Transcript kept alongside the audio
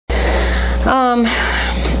I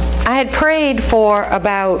had prayed for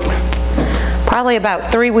probably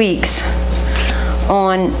about 3 weeks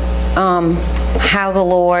on how the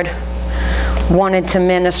Lord wanted to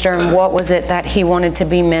minister and what was it that He wanted to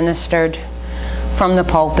be ministered from the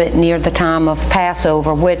pulpit near the time of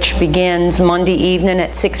Passover, which begins Monday evening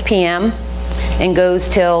at 6 p.m. and goes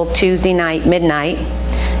till Tuesday night, midnight,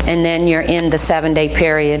 and then you're in the 7-day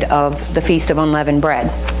period of the Feast of Unleavened Bread.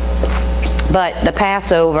 But the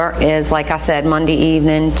Passover is, like I said, Monday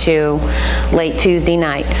evening to late Tuesday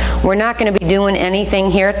night. We're not going to be doing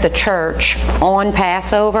anything here at the church on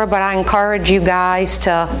Passover, but I encourage you guys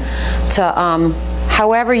to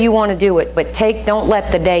however you want to do it, but don't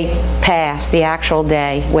let the day pass, the actual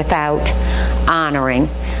day, without honoring.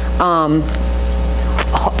 I'm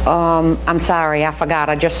sorry, I forgot.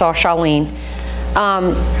 I just saw Charlene.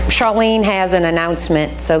 Charlene has an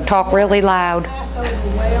announcement, so talk really loud.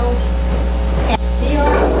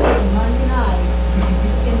 Monday night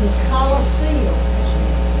in the Coliseum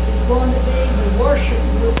is going to be the worship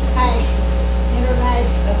group Passion. It's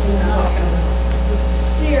international. It's a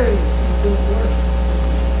series of good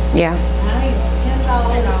worship. Yeah. I think it's $10.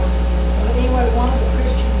 But anyway, one of the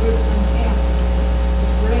Christian groups on campus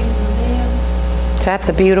is bringing them in. So that's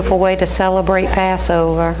a beautiful way to celebrate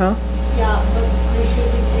Passover, huh? Yeah, but they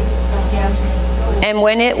should be tickets on campus. And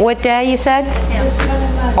what day you said? This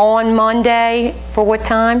coming Monday. On Monday, for what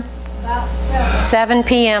time? About 7. 7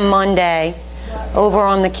 p.m. Monday, over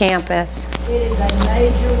on the campus. It is a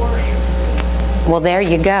major worship. Well, there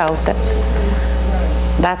you go.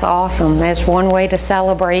 That's awesome. That's one way to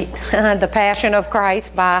celebrate the Passion of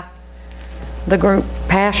Christ by the group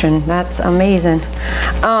Passion. That's amazing.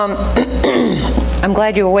 I'm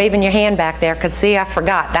glad you were waving your hand back there, because see, I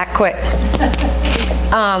forgot that quick.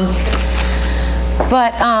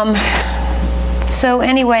 So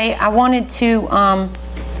anyway, I wanted to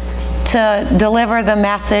deliver the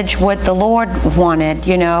message what the Lord wanted,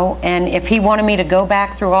 you know, and if He wanted me to go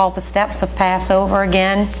back through all the steps of Passover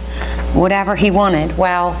again, whatever He wanted.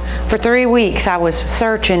 Well, for 3 weeks I was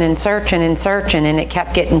searching and searching and searching, and it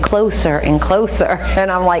kept getting closer and closer,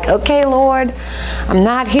 and I'm like, okay, Lord, I'm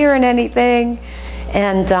not hearing anything.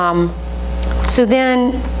 And so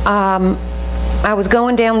then I was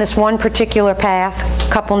going down this one particular path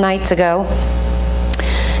a couple nights ago,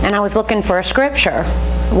 and I was looking for a scripture,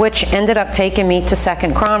 which ended up taking me to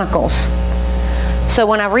 2 Chronicles. So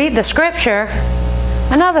when I read the scripture,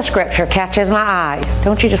 another scripture catches my eyes.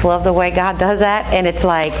 Don't you just love the way God does that? And it's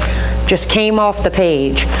like, just came off the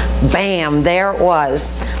page. Bam, there it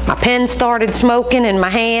was. My pen started smoking in my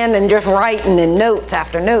hand and just writing in notes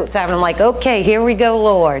after notes. And I'm like, okay, here we go,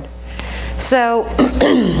 Lord. So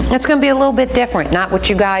it's going to be a little bit different, not what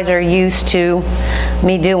you guys are used to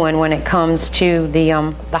me doing when it comes to the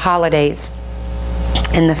holidays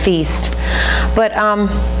and the feast. But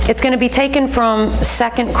it's going to be taken from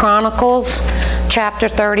 2 Chronicles chapter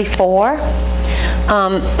 34.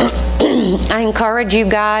 I encourage you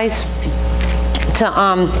guys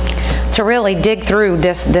to really dig through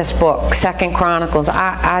this book, 2 Chronicles.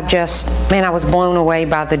 I was blown away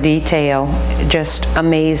by the detail. It just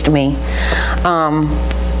amazed me.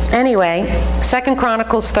 Anyway, 2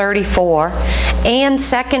 Chronicles 34 and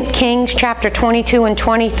 2 Kings chapter 22 and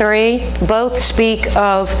 23 both speak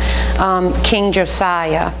of King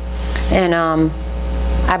Josiah. And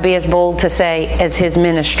I'd be as bold to say as his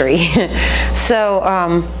ministry. So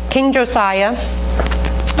King Josiah,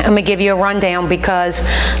 I'm going to give you a rundown because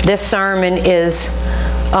this sermon is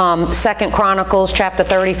 2 Chronicles chapter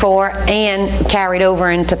 34 and carried over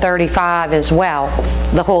into 35 as well,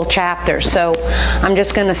 the whole chapter. So I'm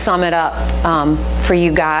just going to sum it up for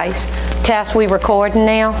you guys. Tess, we recording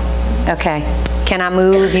now? Okay. Can I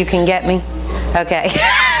move? You can get me? Okay.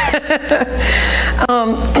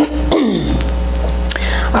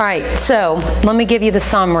 All right, so let me give you the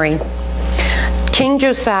summary. King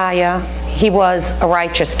Josiah, he was a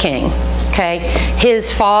righteous king. Okay,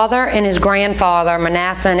 his father and his grandfather,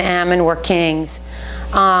 Manasseh and Ammon, were kings.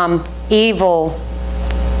 Evil,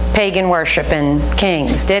 pagan worshiping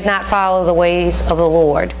kings, did not follow the ways of the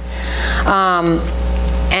Lord.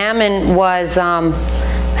 Ammon was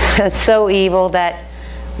so evil that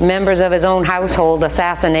members of his own household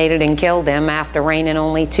assassinated and killed him after reigning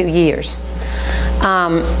only 2 years.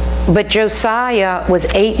 But Josiah was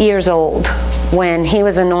 8 years old when he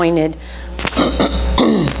was anointed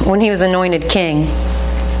king,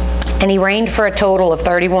 and he reigned for a total of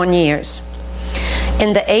 31 years.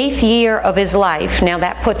 In the 8th year of his life, now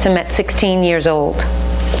that puts him at 16 years old,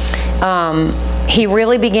 he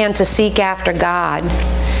really began to seek after God,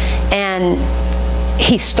 and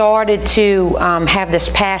he started to have this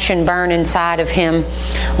passion burn inside of him,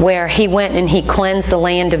 where he went and he cleansed the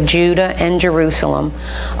land of Judah and Jerusalem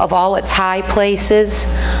of all its high places,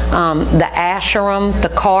 the Asherim, the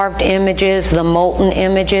carved images, the molten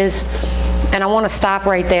images. And I want to stop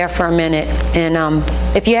right there for a minute. And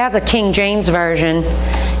if you have the King James Version,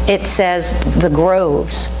 it says the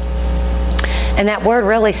groves. And that word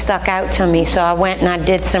really stuck out to me, so I went and I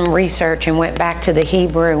did some research and went back to the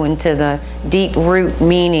Hebrew and to the deep root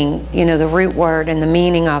meaning, you know, the root word and the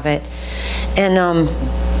meaning of it. And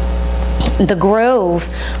the grove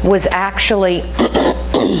was actually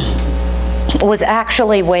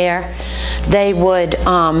where they would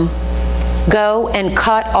go and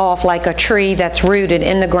cut off, like a tree that's rooted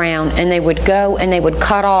in the ground, and they would go and they would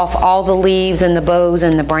cut off all the leaves and the boughs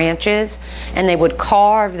and the branches, and they would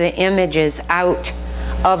carve the images out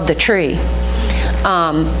of the tree,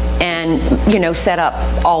 and, you know, set up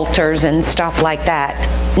altars and stuff like that.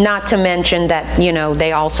 Not to mention that, you know,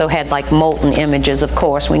 they also had like molten images, of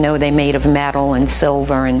course. We know they made of metal and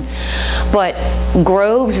silver, but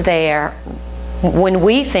groves there, when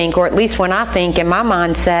we think, or at least when I think in my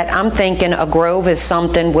mindset, I'm thinking a grove is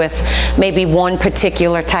something with maybe one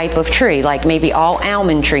particular type of tree, like maybe all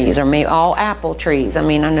almond trees or maybe all apple trees. I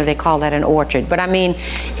mean, I know they call that an orchard, but I mean,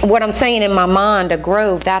 what I'm saying in my mind, a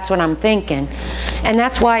grove, that's what I'm thinking. And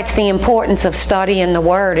that's why it's the importance of studying the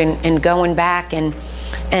Word and going back and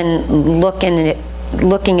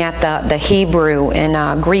looking at the Hebrew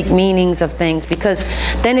and Greek meanings of things, because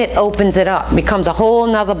then it opens it up, becomes a whole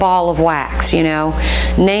nother ball of wax, you know.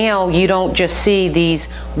 Now you don't just see these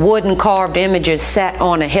wooden carved images set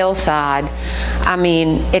on a hillside. I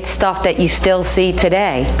mean, it's stuff that you still see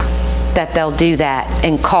today, that they'll do that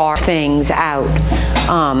and carve things out.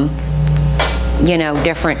 You know,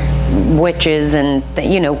 different witches and,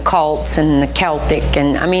 you know, cults and the Celtic,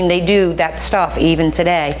 and I mean, they do that stuff even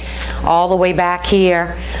today. All the way back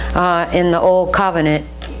here in the Old Covenant,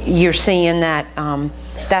 you're seeing that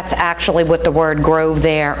that's actually what the word grove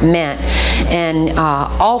there meant. And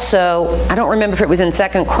also, I don't remember if it was in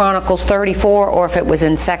 2 Chronicles 34 or if it was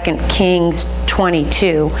in 2 Kings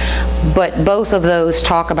 22, but both of those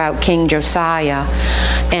talk about King Josiah.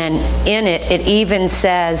 And in it, it even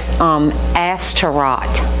says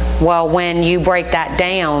Ashtaroth. Well, when you break that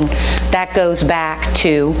down, that goes back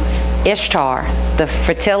to Ishtar, the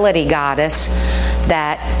fertility goddess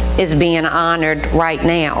that is being honored right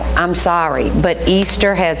now. I'm sorry, but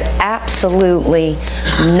Easter has absolutely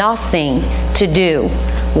nothing to do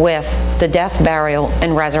with the death, burial,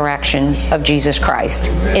 and resurrection of Jesus Christ.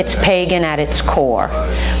 It's pagan at its core.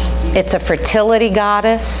 It's a fertility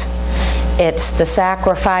goddess. It's the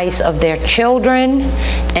sacrifice of their children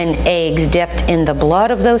and eggs dipped in the blood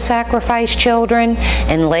of those sacrificed children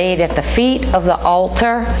and laid at the feet of the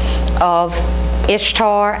altar of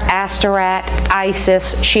Ishtar, Ashtaroth,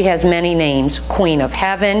 Isis. She has many names. Queen of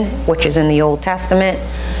Heaven, which is in the Old Testament.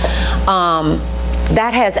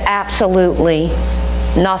 That has absolutely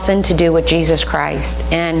nothing to do with Jesus Christ.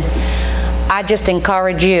 And I just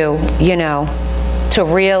encourage you, you know, to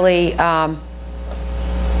really,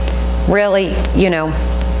 you know,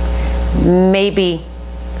 maybe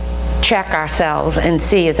check ourselves and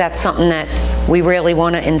see, is that something that we really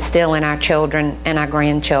want to instill in our children and our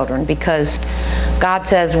grandchildren? Because God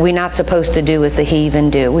says we're not supposed to do as the heathen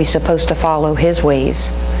do. We're supposed to follow His ways.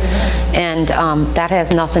 And that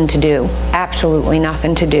has nothing to do, absolutely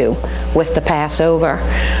nothing to do with the Passover.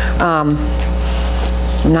 I'm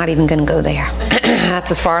not even going to go there.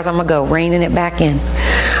 That's as far as I'm going to go, reining it back in.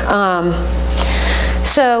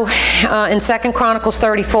 So in 2 Chronicles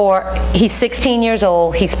 34, he's 16 years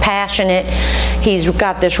old. He's passionate. He's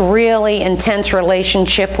got this really intense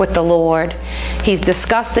relationship with the Lord. He's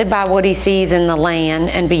disgusted by what he sees in the land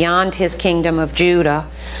and beyond his kingdom of Judah.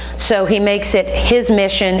 So he makes it his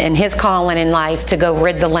mission and his calling in life to go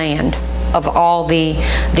rid the land of all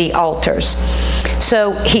the altars.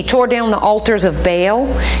 So he tore down the altars of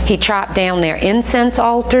Baal. He chopped down their incense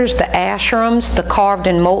altars, the Asherims, the carved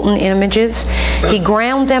and molten images. He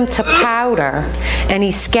ground them to powder, and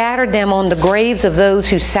he scattered them on the graves of those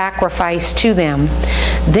who sacrificed to them.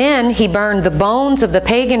 Then he burned the bones of the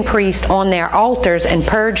pagan priests on their altars and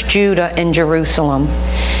purged Judah and Jerusalem.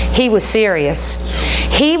 He was serious.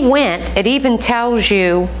 He went, it even tells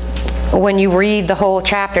you, when you read the whole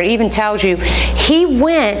chapter, it even tells you, he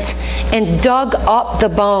went and dug up the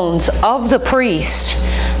bones of the priests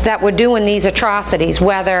that were doing these atrocities,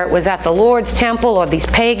 whether it was at the Lord's temple or these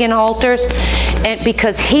pagan altars, and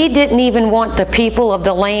because he didn't even want the people of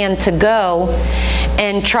the land to go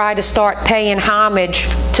and try to start paying homage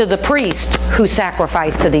to the priest who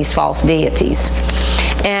sacrificed to these false deities.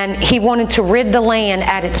 And he wanted to rid the land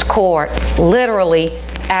at its core, literally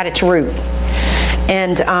at its root.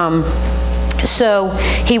 And so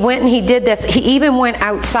he went and he did this. He even went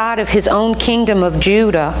outside of his own kingdom of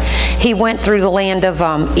Judah. He went through the land of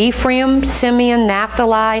Ephraim, Simeon,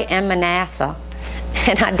 Naphtali, and Manasseh.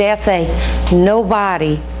 And I dare say,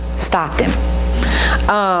 nobody stopped him.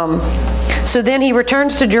 So then he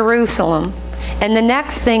returns to Jerusalem. And the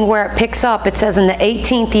next thing where it picks up, it says in the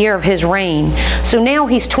 18th year of his reign. So now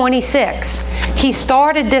he's 26. He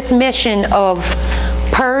started this mission of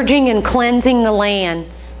purging and cleansing the land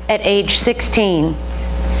at age 16.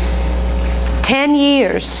 10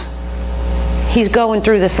 years he's going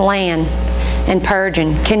through this land and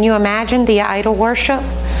purging. Can you imagine the idol worship?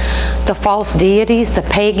 The false deities, the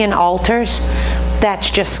pagan altars that's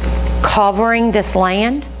just covering this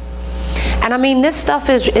land? And I mean, this stuff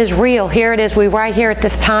is real. Here it is. We're right here at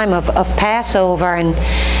this time of Passover,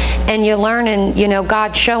 and you're learning, you know,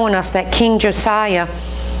 God's showing us that King Josiah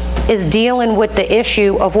is dealing with the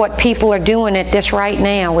issue of what people are doing at this right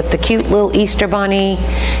now with the cute little Easter bunny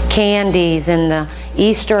candies and the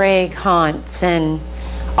Easter egg hunts, and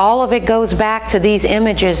all of it goes back to these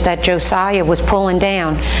images that Josiah was pulling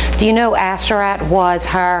down. Do you know Asherah was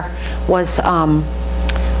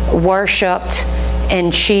worshipped,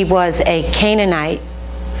 and she was a Canaanite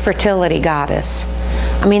fertility goddess.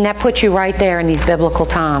 I mean, that puts you right there in these biblical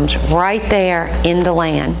times, right there in the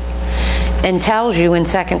land, and tells you in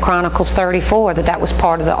 2 Chronicles 34 that that was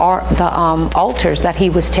part of the altars that he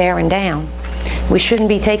was tearing down. We shouldn't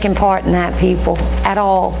be taking part in that, people, at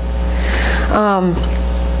all.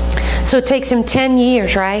 So it takes him 10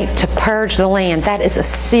 years, right, to purge the land. That is a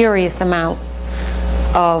serious amount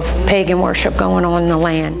of pagan worship going on in the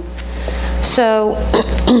land. So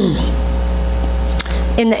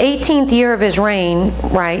in the 18th year of his reign,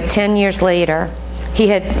 right, 10 years later,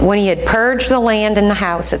 when he had purged the land and the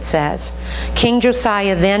house, it says, King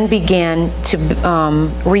Josiah then began to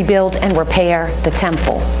rebuild and repair the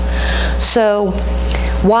temple. So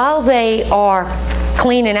while they are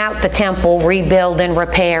cleaning out the temple, rebuilding,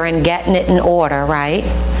 repairing, getting it in order, right?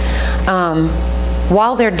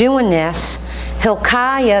 While they're doing this,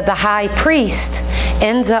 Hilkiah, the high priest,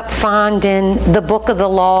 ends up finding the book of the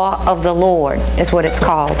law of the Lord, is what it's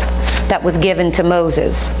called, that was given to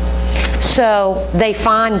Moses. So they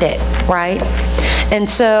find it, right? And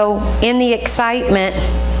so in the excitement,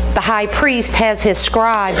 the high priest has his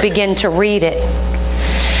scribe begin to read it.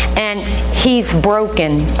 And he's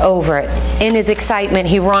broken over it. In his excitement,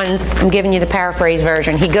 he runs, I'm giving you the paraphrase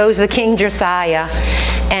version, he goes to King Josiah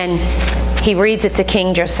and he reads it to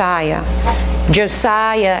King Josiah.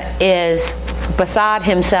 Josiah is beside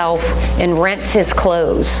himself and rents his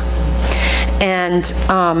clothes. And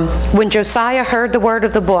when Josiah heard the word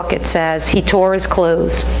of the book, it says, he tore his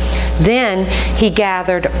clothes. Then he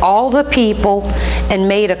gathered all the people and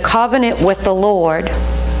made a covenant with the Lord,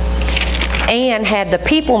 and had the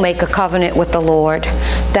people make a covenant with the Lord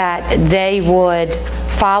that they would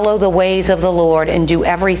follow the ways of the Lord and do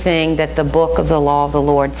everything that the book of the law of the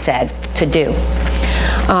Lord said to do.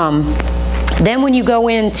 Then when you go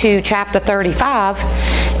into chapter 35,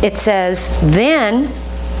 it says, then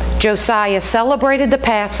Josiah celebrated the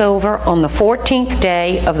Passover on the 14th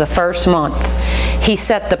day of the first month. He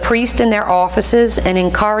set the priests in their offices and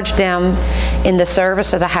encouraged them in the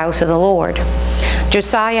service of the house of the Lord.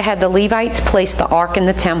 Josiah had the Levites place the ark in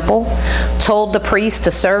the temple, told the priests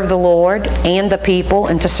to serve the Lord and the people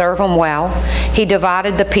and to serve them well. He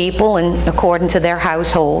divided the people according to their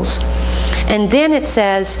households. And then it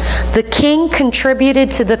says, the king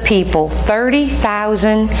contributed to the people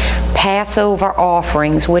 30,000 Passover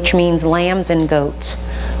offerings, which means lambs and goats.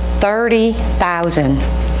 30,000.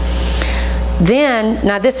 Then,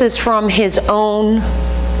 now this is from his own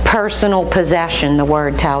personal possession, the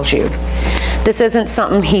word tells you. This isn't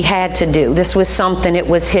something he had to do. This was something, it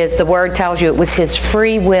was his, the word tells you it was his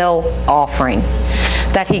free will offering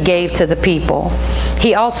that he gave to the people.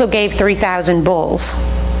 He also gave 3,000 bulls.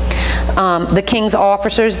 The king's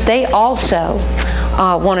officers, they also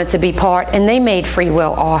wanted to be part, and they made free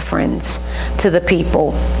will offerings to the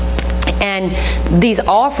people. And these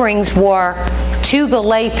offerings were to the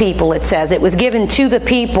lay people, it says. It was given to the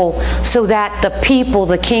people so that the people,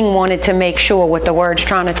 the king wanted to make sure what the word's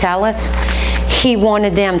trying to tell us. He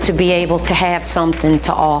wanted them to be able to have something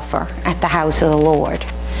to offer at the house of the Lord.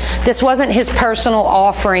 This wasn't his personal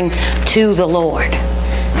offering to the Lord.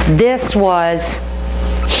 This was,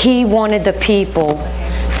 he wanted the people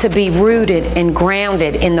to be rooted and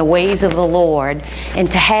grounded in the ways of the Lord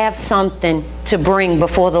and to have something to bring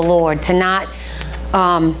before the Lord, to not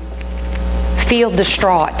feel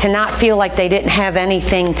distraught, to not feel like they didn't have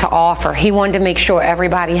anything to offer. He wanted to make sure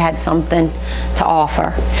everybody had something to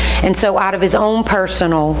offer. And so out of his own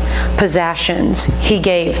personal possessions, he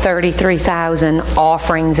gave 33,000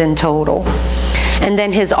 offerings in total. And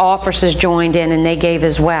then his officers joined in and they gave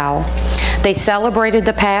as well. They celebrated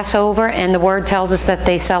the Passover, and the word tells us that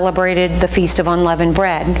they celebrated the Feast of Unleavened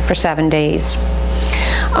Bread for 7 days.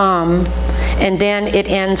 And then it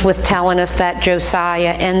ends with telling us that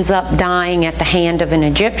Josiah ends up dying at the hand of an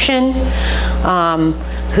Egyptian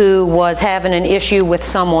who was having an issue with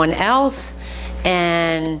someone else.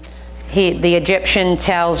 And the Egyptian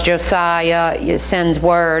tells Josiah, sends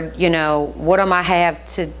word, you know, what am I have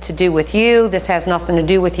to do with you? This has nothing to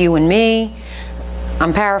do with you and me.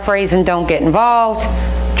 I'm paraphrasing, don't get involved.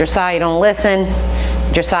 Josiah don't listen.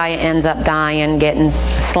 Josiah ends up dying, getting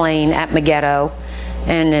slain at Megiddo,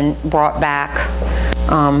 and then brought back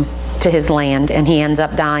to his land, and he ends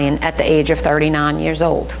up dying at the age of 39 years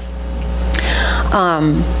old.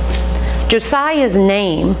 Josiah's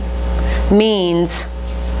name means,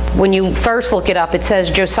 when you first look it up, it says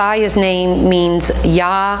Josiah's name means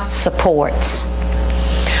Yah supports.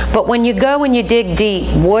 But when you go and you dig deep,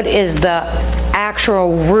 what is the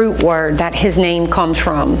actual root word that his name comes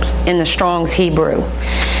from in the Strong's Hebrew?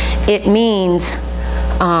 It means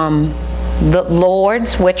the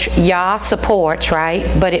Lord's, which Yah supports, right?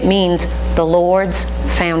 But it means the Lord's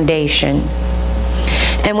foundation.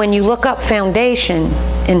 And when you look up foundation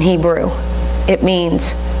in Hebrew, it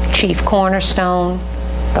means chief cornerstone,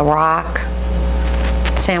 the rock.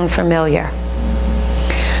 Sound familiar?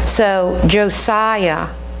 So Josiah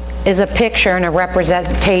is a picture and a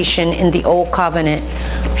representation in the Old Covenant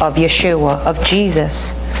of Yeshua, of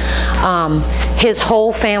Jesus. His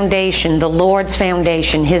whole foundation, the Lord's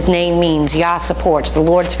foundation, his name means Yah supports, the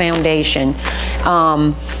Lord's foundation.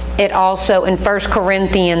 It also, in 1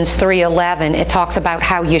 Corinthians 3:11, it talks about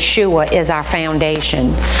how Yeshua is our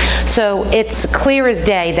foundation. So it's clear as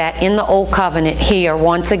day that in the Old Covenant here,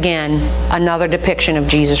 once again, another depiction of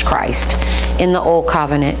Jesus Christ in the Old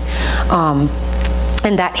Covenant.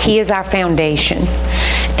 And that he is our foundation.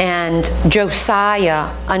 And Josiah,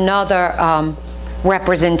 another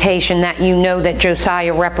representation that you know that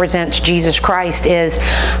Josiah represents Jesus Christ, is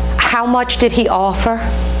how much did he offer?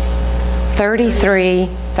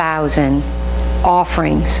 33,000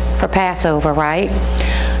 offerings for Passover, right?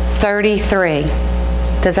 33.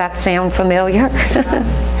 Does that sound familiar?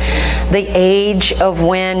 The age of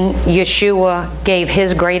when Yeshua gave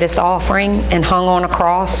his greatest offering and hung on a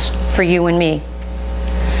cross for you and me.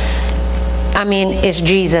 I mean, it's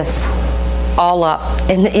Jesus all up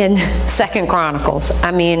in 2 Chronicles.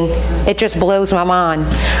 I mean, it just blows my mind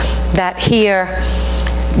that here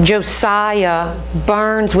Josiah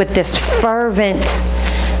burns with this fervent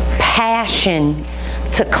passion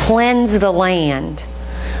to cleanse the land,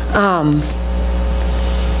 and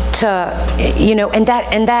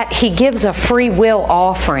that he gives a free will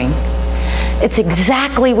offering. It's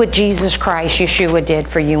exactly what Jesus Christ, Yeshua, did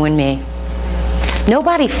for you and me.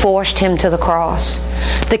 Nobody forced him to the cross.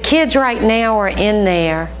 The kids right now are in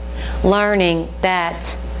there learning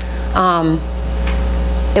that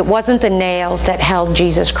it wasn't the nails that held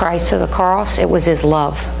Jesus Christ to the cross, it was his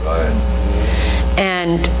love. Right.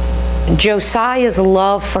 And Josiah's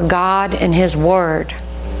love for God and his word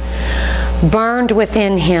burned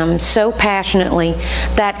within him so passionately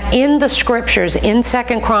that in the scriptures, in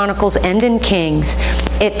 2 Chronicles and in Kings,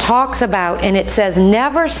 it talks about, and it says,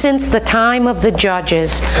 never since the time of the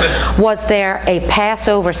judges was there a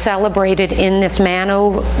Passover celebrated in this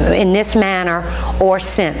manner or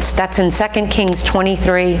since. That's in 2 Kings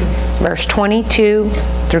 23, verse 22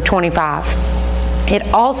 through 25.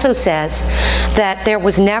 It also says that there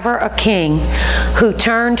was never a king who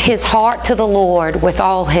turned his heart to the Lord with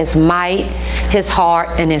all his might, his heart,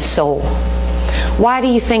 and his soul. Why do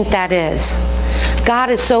you think that is? God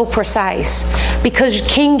is so precise. Because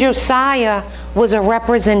King Josiah was a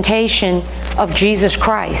representation of Jesus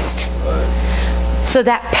Christ. So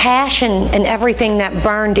that passion and everything that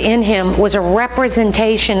burned in him was a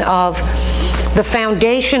representation of the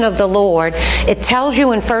foundation of the Lord. It tells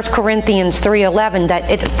you in 1 Corinthians 3:11 that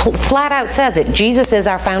it flat out says it. Jesus is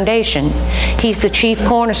our foundation. He's the chief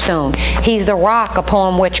cornerstone. He's the rock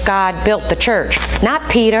upon which God built the church. Not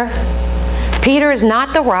Peter. Peter is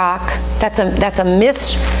not the rock. That's a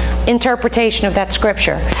misinterpretation of that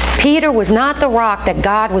scripture. Peter was not the rock that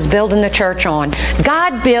God was building the church on.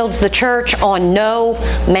 God builds the church on no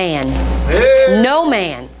man. No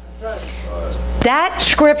man. That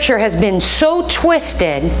scripture has been so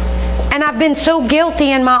twisted, and I've been so guilty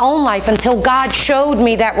in my own life until God showed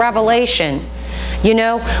me that revelation. You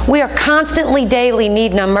know, we are constantly, daily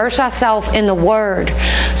needing to immerse ourselves in the Word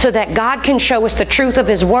so that God can show us the truth of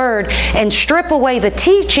His Word and strip away the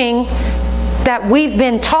teaching that we've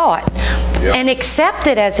been taught and accept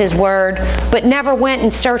it as His Word, but never went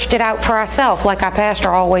and searched it out for ourselves, like our pastor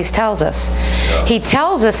always tells us. He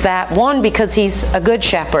tells us that, one, because He's a good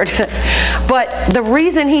shepherd, but the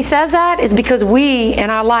reason He says that is because we in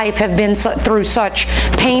our life have been through such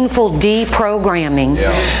painful deprogramming.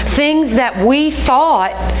 Things that we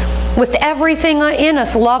thought, with everything in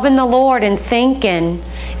us, loving the Lord and thinking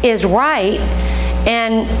is right.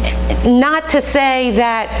 And not to say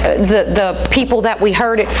that the people that we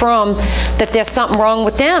heard it from, that there's something wrong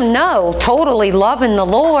with them. No, totally loving the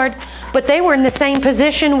Lord, but they were in the same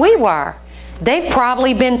position we were. They've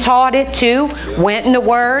probably been taught it too, went in the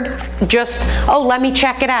Word, just, oh, let me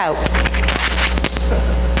check it out.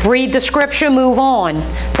 Read the Scripture, move on.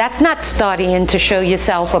 That's not studying to show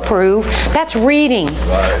yourself approved. That's reading.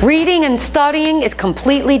 Reading and studying is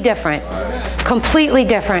completely different. Completely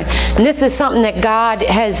different. And this is something that God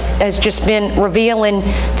has just been revealing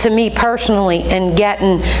to me personally, and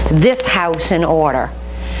getting this house in order,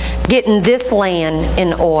 getting this land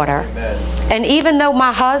in order. And even though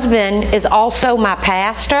my husband is also my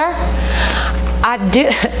pastor,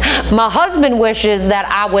 my husband wishes that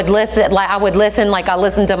I would listen like I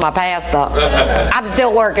listen to my pastor. I'm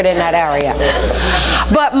still working in that area.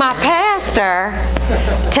 But my pastor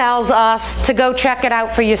tells us to go check it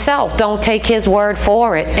out for yourself. Don't take his word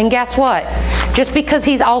for it. And guess what? Just because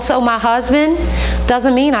he's also my husband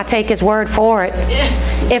doesn't mean I take his word for it.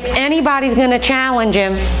 If anybody's going to challenge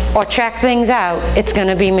him or check things out, it's going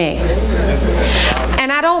to be me.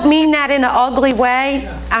 And I don't mean that in an ugly way.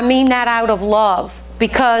 I mean that out of love.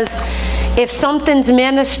 Because if something's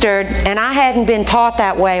ministered and I hadn't been taught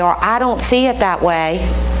that way, or I don't see it that way,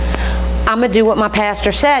 I'm going to do what my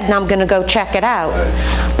pastor said, and I'm going to go check it out.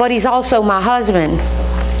 But he's also my husband.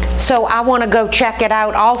 So I want to go check it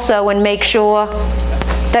out also and make sure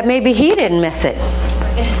that maybe he didn't miss it.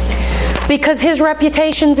 Because his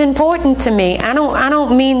reputation's important to me. I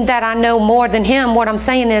don't mean that I know more than him. What I'm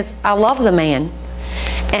saying is I love the man.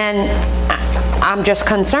 And I'm just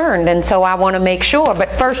concerned, and so I want to make sure. But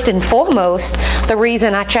first and foremost, the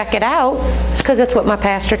reason I check it out is because it's what my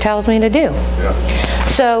pastor tells me to do. Yeah.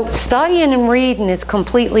 So studying and reading is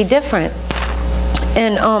completely different.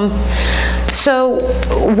 And so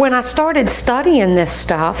when I started studying this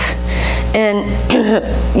stuff, and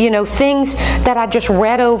you know, things that I just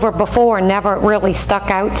read over before and never really stuck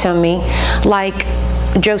out to me, like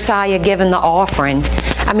Josiah giving the offering.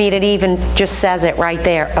 I mean, it even just says it right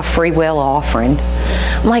there, a free will offering.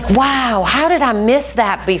 I'm like, wow, how did I miss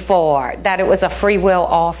that before, that it was a free will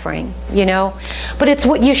offering, you know? But it's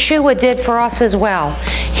what Yeshua did for us as well.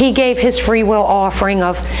 He gave His free will offering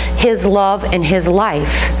of His love and His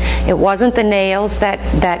life. It wasn't the nails that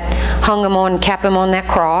hung Him on, kept Him on that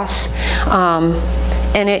cross.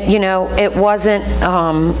 And it, you know, it wasn't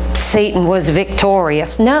Satan was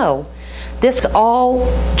victorious. No. This is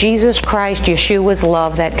all Jesus Christ, Yeshua's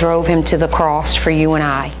love that drove Him to the cross for you and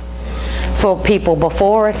I, for people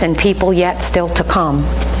before us and people yet still to come.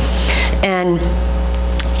 And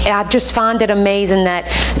I just find it amazing that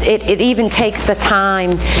it even takes the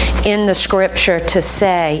time in the Scripture to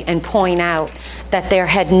say and point out that there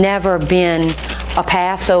had never been a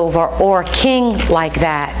Passover or a king like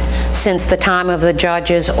that since the time of the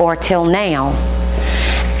judges or till now.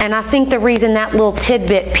 And I think the reason that little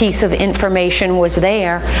tidbit piece of information was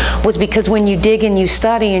there was because when you dig and you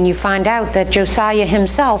study and you find out that Josiah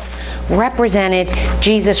himself represented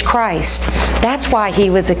Jesus Christ. That's why he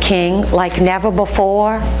was a king like never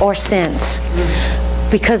before or since.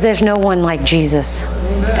 Because there's no one like Jesus,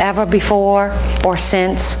 ever before or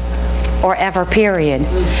since or ever, period.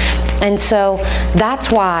 And so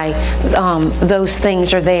that's why those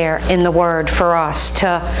things are there in the Word for us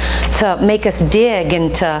to make us dig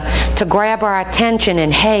and to grab our attention,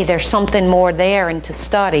 and hey, there's something more there, and to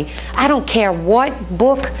study. I don't care what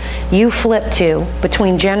book you flip to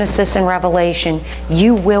between Genesis and Revelation,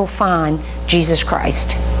 you will find Jesus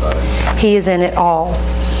Christ. He is in it all.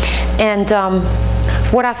 And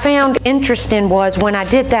what I found interesting was when I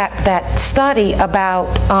did that study about,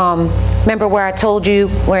 remember where I told you,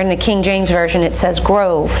 where in the King James Version it says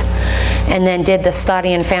grove, and then did the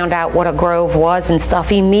study and found out what a grove was and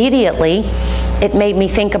stuff. Immediately, it made me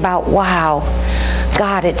think about, wow,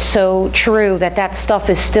 God, it's so true that stuff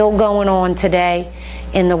is still going on today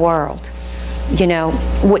in the world. You know,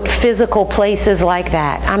 with physical places like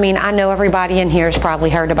that. I mean, I know everybody in here has probably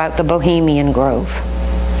heard about the Bohemian Grove.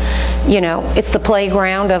 You know, it's the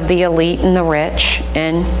playground of the elite and the rich,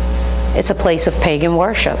 and It's a place of pagan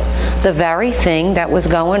worship. The very thing that was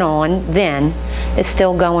going on then is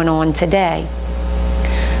still going on today.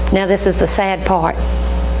 Now this is the sad part.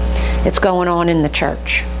 It's going on in the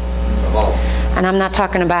church. And I'm not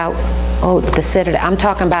talking about, the Citadel. I'm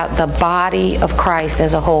talking about the body of Christ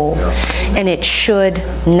as a whole. And it should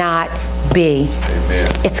not be.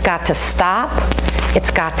 Amen. It's got to stop.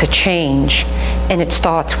 It's got to change. And it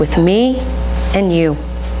starts with me and you.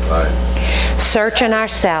 Right. Searching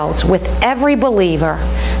ourselves, with every believer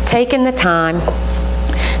taking the time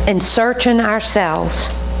and searching ourselves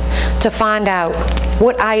to find out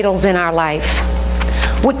what idols in our life,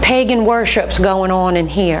 what pagan worship's going on in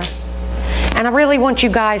here. And I really want you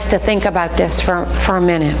guys to think about this for a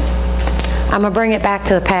minute. I'm going to bring it back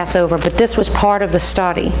to the Passover, but this was part of the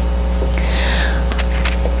study.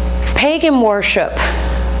 Pagan worship.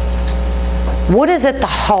 What is at the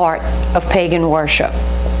heart of pagan worship?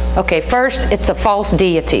 Okay, first, it's a false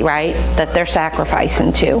deity, right, that they're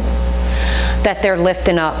sacrificing to, that they're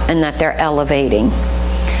lifting up and that they're elevating.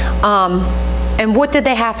 And what did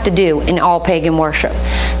they have to do in all pagan worship?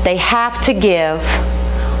 They have to give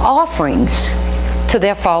offerings to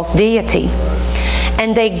their false deity.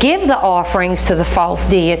 And they give the offerings to the false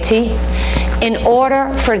deity in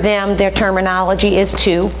order for them, their terminology is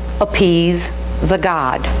to appease the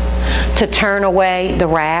god, to turn away the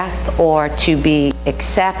wrath or to be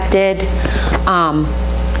accepted,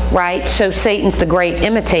 right? So Satan's the great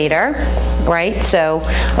imitator, right? So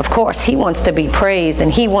of course he wants to be praised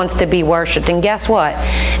and he wants to be worshipped. And guess what?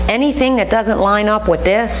 Anything that doesn't line up with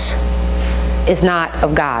this is not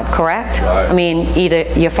of God, correct? Right. I mean, either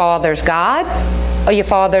your father's God or your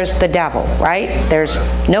father's the devil, right? There's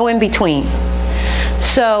no in between.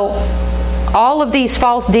 So all of these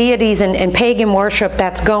false deities and pagan worship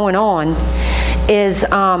that's going on is,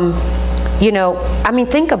 you know, I mean,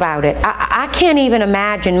 think about it. I can't even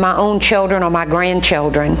imagine my own children or my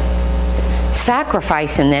grandchildren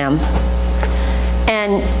sacrificing them.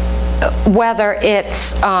 And whether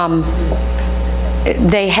it's,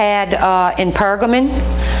 they had in Pergamon,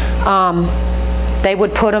 they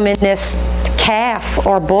would put them in this calf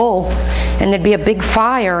or bull, and there'd be a big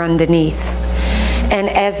fire underneath. And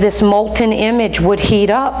as this molten image would heat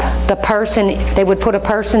up, they would put a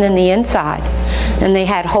person in the inside. And they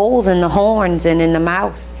had holes in the horns and in the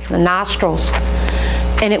mouth, the nostrils.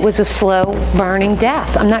 And it was a slow burning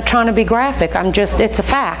death. I'm not trying to be graphic. It's a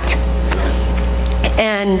fact.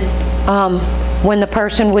 And when the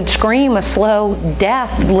person would scream a slow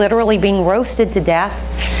death, literally being roasted to death,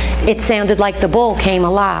 it sounded like the bull came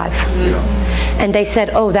alive. And they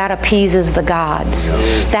said, oh, that appeases the gods.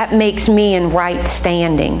 That makes me in right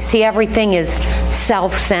standing. See, everything is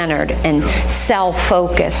self-centered and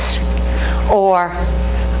self-focused. Or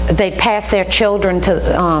they'd pass their children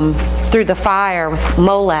through the fire with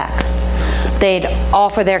Molech. They'd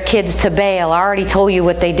offer their kids to Baal. I already told you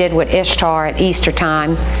what they did with Ishtar at Easter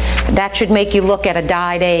time. That should make you look at a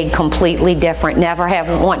dyed egg completely different. Never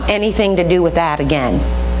want anything to do with that again,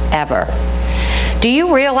 ever. Do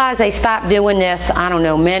you realize they stopped doing this, I don't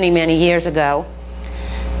know, many, many years ago?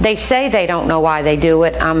 They say they don't know why they do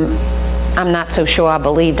it. I'm not so sure I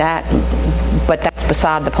believe that, but that's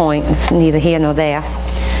beside the point. It's neither here nor there.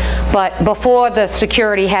 But before the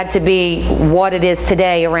security had to be what it is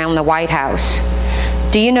today around the White House,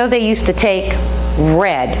 do you know they used to take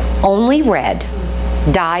red, only red,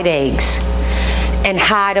 dyed eggs, and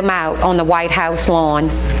hide them out on the White House lawn,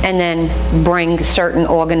 and then bring certain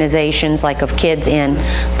organizations like of kids in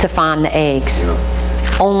to find the eggs.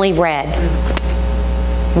 Only red.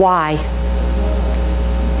 Why?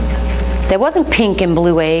 There wasn't pink and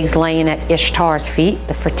blue eggs laying at Ishtar's feet,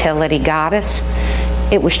 the fertility goddess.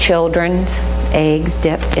 It was children's eggs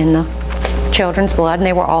dipped in the children's blood, and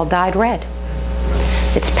they were all dyed red.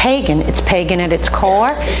 It's pagan. It's pagan at its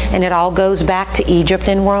core, and it all goes back to Egypt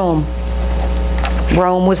and Rome.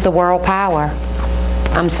 Rome was the world power.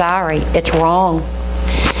 I'm sorry, it's wrong.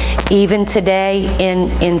 Even today,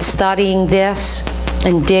 in studying this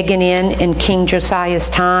and digging in King Josiah's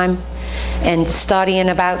time and studying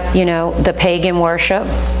about, you know, the pagan worship,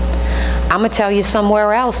 I'm going to tell you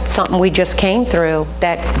somewhere else, something we just came through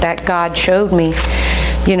that God showed me,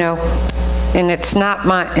 you know, and it's not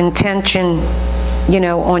my intention, you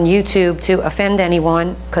know, on YouTube to offend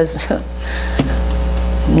anyone, because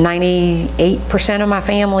 98% of my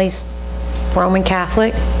family's Roman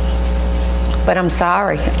Catholic. But I'm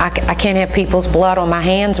sorry, I can't have people's blood on my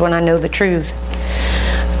hands when I know the truth.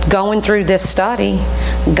 Going through this study,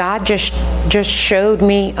 God just showed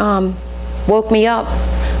me, woke me up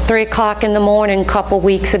 3 o'clock in the morning a couple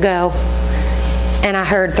weeks ago, and I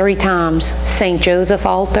heard 3 times, St. Joseph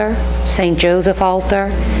altar, St. Joseph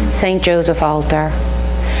altar, St. Joseph altar.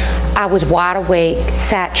 I was wide awake,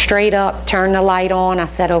 sat straight up, turned the light on. I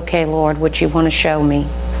said, okay, Lord, what you want to show me?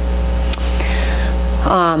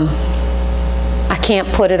 I can't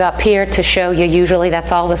put it up here to show you. Usually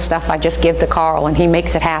that's all the stuff I just give to Carl, and he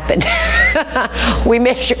makes it happen. We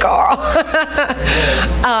miss you, Carl.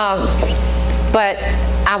 But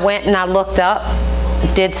I went and I looked up,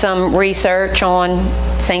 did some research on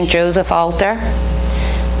St. Joseph altar,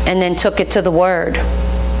 and then took it to the Word.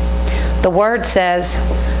 The Word says,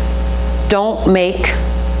 don't make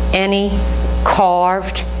any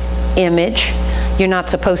carved image. You're not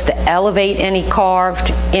supposed to elevate any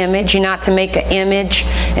carved image. You're not to make an image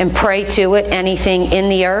and pray to it, anything in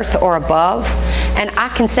the earth or above. And I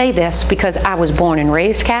can say this because I was born and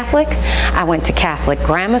raised Catholic. I went to Catholic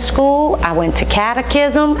grammar school. I went to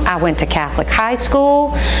catechism. I went to Catholic high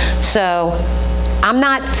school. So I'm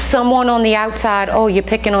not someone on the outside, oh, you're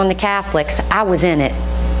picking on the Catholics. I was in it.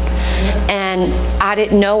 And I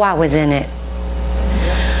didn't know I was in it.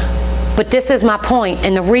 But this is my point,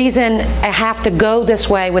 and the reason I have to go this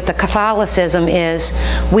way with the Catholicism is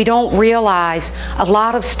we don't realize a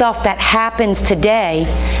lot of stuff that happens today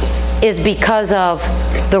is because of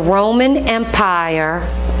the Roman Empire.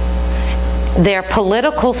 Their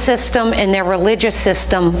political system and their religious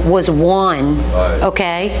system was one,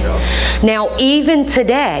 okay? Yeah. Now, even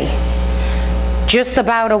today, just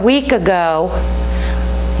about a week ago,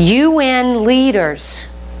 UN leaders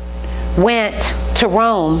went to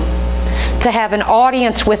Rome to have an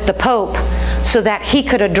audience with the Pope so that he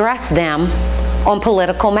could address them on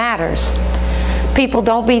political matters. People,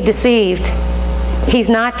 don't be deceived. He's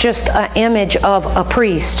not just an image of a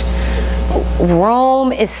priest.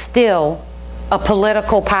 Rome is still a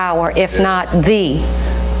political power, if not the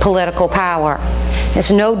political power. It's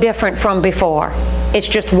no different from before. It's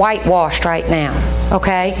just whitewashed right now,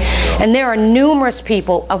 okay? And there are numerous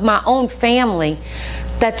people of my own family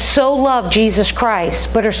that so love Jesus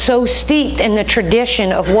Christ, but are so steeped in the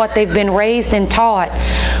tradition of what they've been raised and taught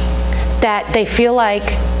that they feel like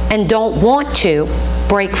and don't want to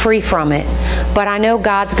break free from it. But I know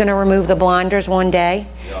God's going to remove the blinders one day,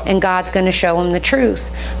 and God's going to show them the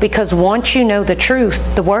truth. Because once you know the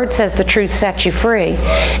truth, the Word says the truth sets you free,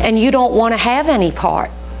 and you don't want to have any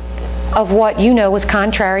part of what you know is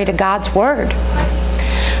contrary to God's Word.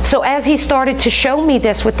 So as he started to show me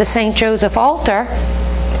this with the St. Joseph altar,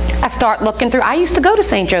 I start looking through. I used to go to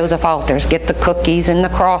St. Joseph altars, get the cookies and the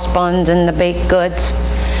cross buns and the baked goods.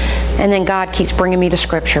 And then God keeps bringing me to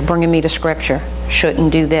Scripture, bringing me to Scripture.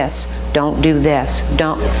 Shouldn't do this. Don't do this.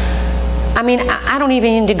 Don't. I mean, I don't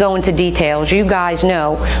even need to go into details. You guys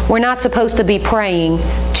know we're not supposed to be praying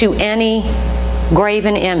to any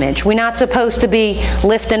graven image. We're not supposed to be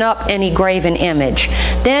lifting up any graven image.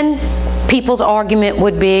 Then people's argument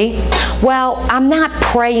would be, well, I'm not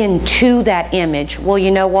praying to that image. Well,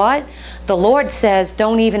 you know what? The Lord says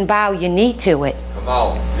don't even bow your knee to it. Come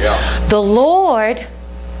on. Yeah. The Lord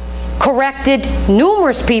corrected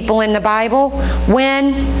numerous people in the Bible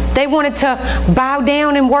when they wanted to bow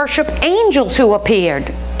down and worship angels who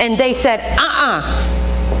appeared. And they said,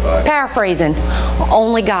 Right. Paraphrasing,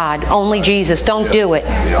 only God, only Jesus, don't do it.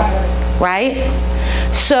 Yeah. Right?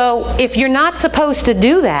 So if you're not supposed to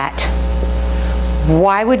do that,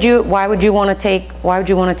 why would you want to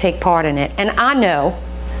take part in it? And I know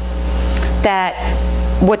that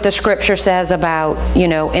what the Scripture says about, you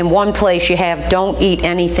know, in one place you have don't eat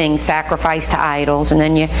anything sacrificed to idols, and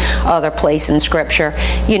then you other place in Scripture,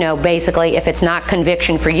 you know, basically if it's not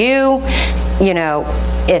conviction for you, you know,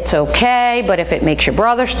 it's okay, but if it makes your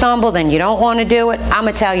brother stumble, then you don't want to do it. I'm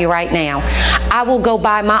going to tell you right now, I will go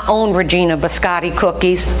buy my own Regina Biscotti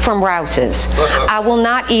cookies from Rouse's. I will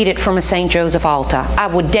not eat it from a St. Joseph altar. I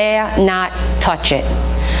would dare not touch it.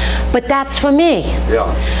 But that's for me.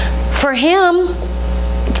 Yeah. For him,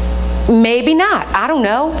 maybe not. I don't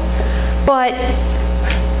know. But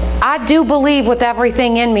I do believe with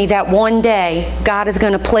everything in me that one day God is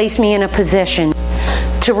going to place me in a position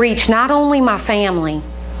to reach not only my family,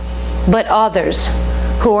 but others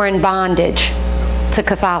who are in bondage to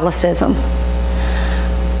Catholicism.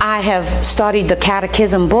 I have studied the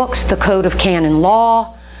catechism books, the Code of Canon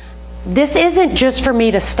Law. This isn't just for me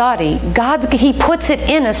to study. God, He puts it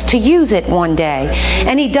in us to use it one day.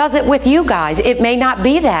 And He does it with you guys. It may not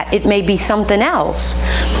be that. It may be something else.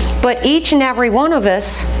 But each and every one of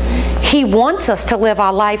us, He wants us to live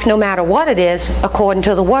our life, no matter what it is, according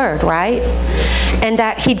to the Word, right? And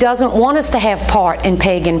that He doesn't want us to have part in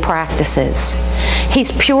pagan practices.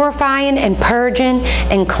 He's purifying and purging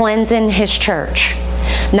and cleansing His church.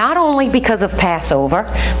 Not only because of Passover,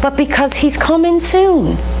 but because he's coming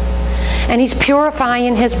soon. And he's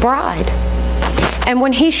purifying his bride. And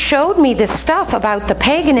when he showed me this stuff about the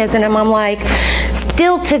paganism, I'm like,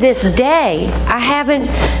 still to this day, I haven't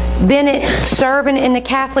been serving in the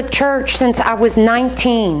Catholic Church since I was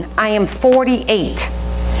 19. I am 48.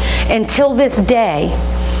 Until this day,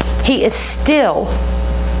 he is still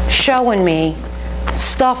showing me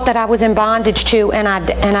stuff that I was in bondage to, and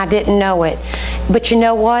I didn't know it. But you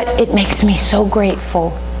know what? It makes me so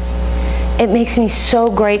grateful. It makes me so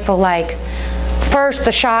grateful. Like, first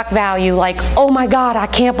the shock value, like, oh my God, I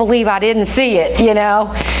can't believe I didn't see it, you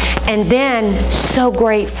know? And then so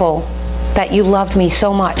grateful that you loved me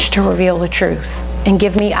so much to reveal the truth and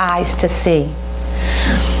give me eyes to see.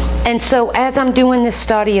 And so as I'm doing this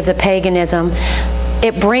study of the paganism,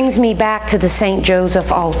 it brings me back to the St.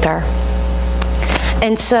 Joseph altar.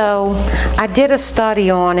 And so I did a study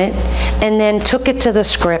on it and then took it to the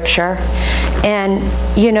scripture. And,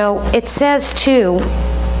 you know, it says too,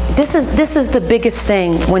 this is the biggest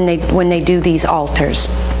thing when they do these altars.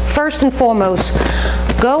 First and foremost,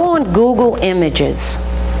 go on Google Images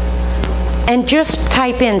and just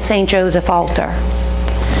type in St. Joseph altar.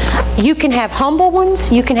 You can have humble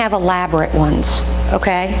ones, you can have elaborate ones,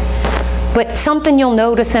 okay? But something you'll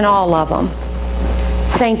notice in all of them,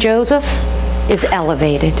 St. Joseph is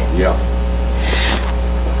elevated. Yeah.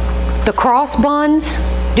 The cross buns,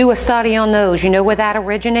 do a study on those. You know where that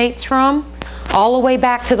originates from? All the way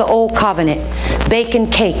back to the Old Covenant. Baking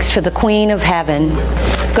cakes for the Queen of Heaven.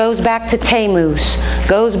 Goes back to Tammuz.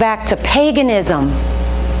 Goes back to paganism.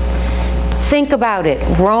 Think about it.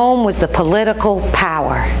 Rome was the political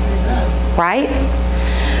power, right?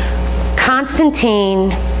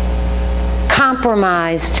 Constantine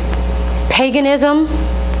compromised paganism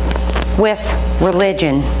with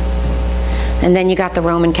religion. And then you got the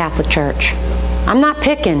Roman Catholic Church. I'm not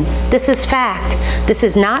picking. This is fact. This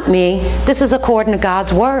is not me. This is according to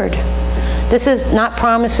God's Word. This is not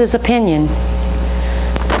Promise's opinion.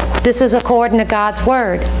 This is according to God's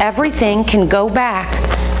Word. Everything can go back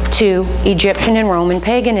to Egyptian and Roman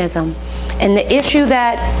paganism. And the issue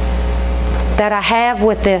that I have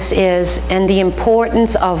with this is, and the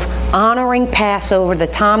importance of honoring Passover, the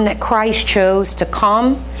time that Christ chose to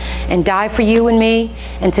come and die for you and me,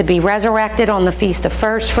 and to be resurrected on the Feast of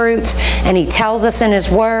First Fruits. And he tells us in his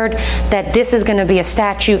word that this is going to be a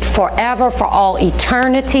statute forever, for all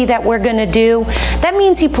eternity, that we're going to do. That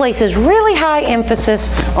means he places really high emphasis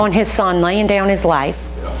on his son laying down his life,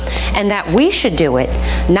 and that we should do it,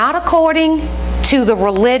 not according to the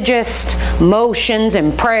religious motions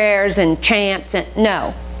and prayers and chants. And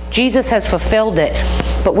no, Jesus has fulfilled it,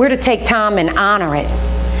 but we're to take time and honor it.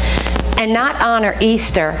 And not honor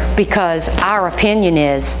Easter because our opinion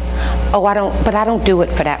is, oh, I don't do it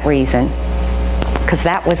for that reason. Because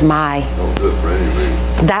that was my... Don't do it for any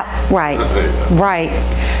reason. Right.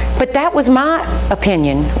 But that was my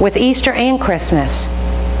opinion with Easter and Christmas.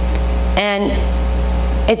 And,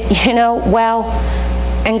 it, you know, well,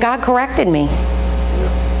 and God corrected me.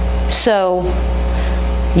 So,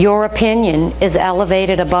 your opinion is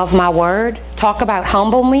elevated above my word. Talk about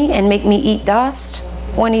humble me and make me eat dust.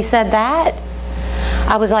 When he said that,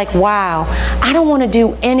 I was like, wow, I don't want to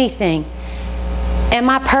do anything. Am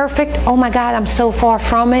I perfect? Oh my God, I'm so far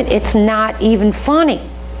from it. It's not even funny.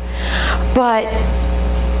 But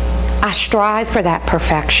I strive for that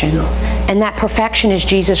perfection. And that perfection is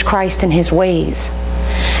Jesus Christ and his ways.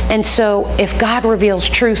 And so if God reveals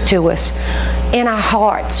truth to us, in our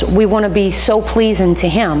hearts, we want to be so pleasing to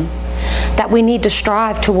him that we need to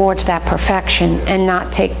strive towards that perfection and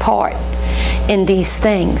not take part in these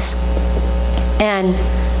things. And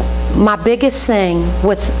my biggest thing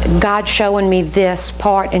with God showing me this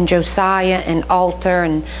part in Josiah and altar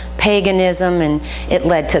and paganism, and it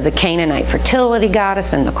led to the Canaanite fertility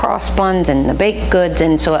goddess and the cross buns and the baked goods,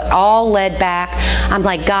 and so it all led back. I'm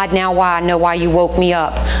like, God, now I know why you woke me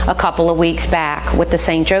up a couple of weeks back with the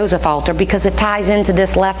St. Joseph altar, because it ties into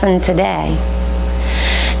this lesson today.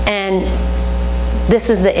 And this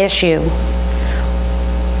is the issue.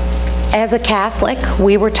 As a Catholic,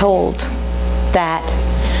 we were told that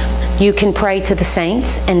you can pray to the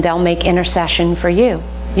saints and they'll make intercession for you.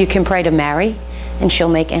 You can pray to Mary and she'll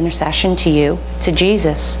make intercession to you, to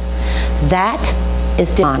Jesus. That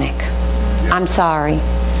is demonic. I'm sorry.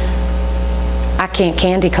 I can't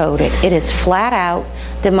candy coat it. It is flat out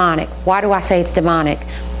demonic. Why do I say it's demonic?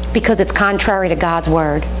 Because it's contrary to God's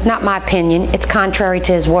word. Not my opinion. It's contrary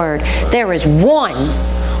to his word. There is one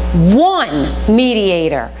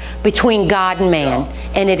mediator between God and man,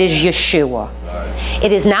 and it is Yeshua.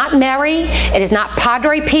 It is not Mary. It is not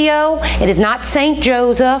Padre Pio. It is not Saint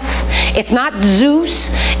Joseph. It's not Zeus.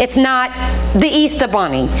 It's not the Easter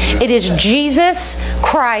Bunny. It is Jesus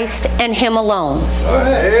Christ and Him alone.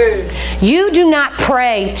 You do not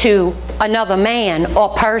pray to another man or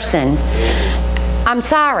person. I'm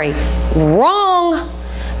sorry. Wrong.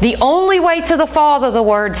 The only way to the Father, the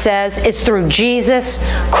Word says, is through Jesus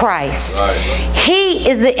Christ. He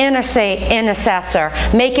is the intercessor,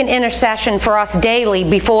 making intercession for us daily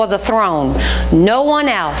before the throne. No one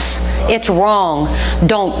else. It's wrong.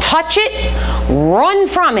 Don't touch it. Run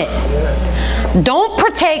from it. Don't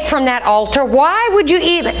partake from that altar. Why would you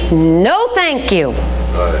eat it? No, thank you.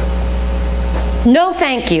 No,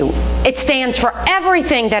 thank you. It stands for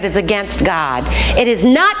everything that is against God. It is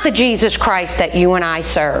not the Jesus Christ that you and I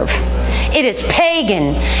serve. It is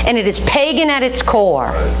pagan, and it is pagan at its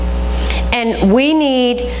core. And we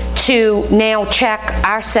need to now check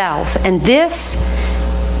ourselves. And this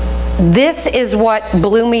is what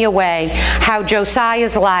blew me away, how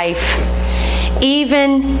Josiah's life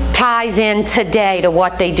even ties in today to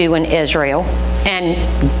what they do in Israel and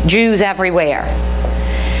Jews everywhere.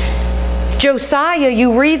 Josiah,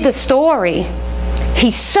 you read the story,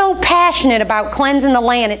 he's so passionate about cleansing the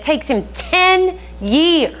land. It takes him 10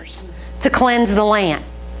 years to cleanse the land,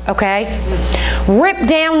 okay? Rip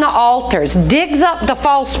down the altars, digs up the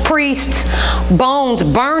false priests' bones,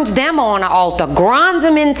 burns them on an altar, grinds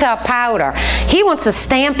them into a powder. He wants to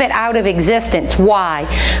stamp it out of existence. Why?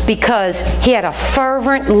 Because he had a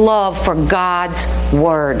fervent love for God's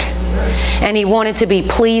Word. And he wanted to be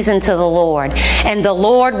pleasing to the Lord. And the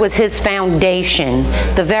Lord was his foundation,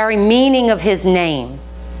 the very meaning of his name.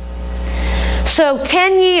 So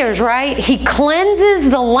 10 years, right? He cleanses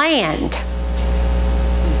the land.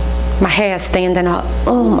 My hair's standing up.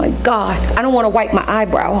 Oh my God. I don't want to wipe my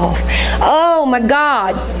eyebrow off. Oh my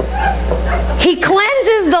God. He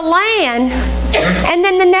cleanses the land, and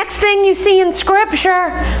then the next thing you see in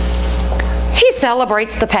Scripture, he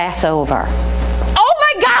celebrates the Passover. Oh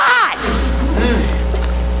my God!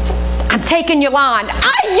 I'm taking your line.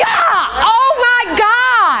 Oh my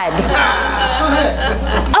God!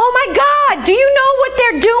 Oh my God! Do you know what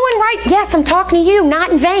they're doing right? Yes, I'm talking to you,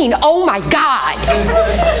 not in vain. Oh my God!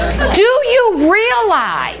 Do you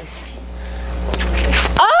realize?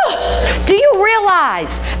 Do you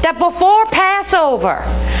realize that before Passover,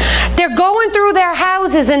 they're going through their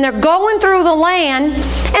houses and they're going through the land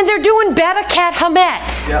and they're doing Bereket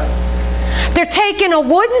Hametz? Yep. They're taking a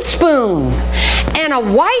wooden spoon and a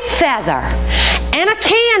white feather and a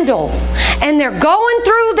candle, and they're going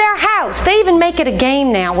through their house. They even make it a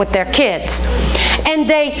game now with their kids. And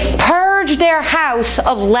they purge their house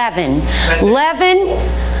of leaven.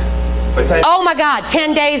 Oh my God,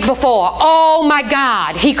 10 days before. Oh my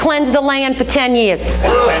God, he cleansed the land for 10 years.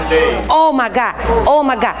 Oh my God, oh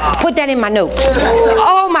my God, put that in my notes.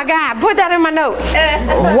 Oh my God, put that in my notes.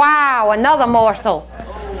 Wow, another morsel.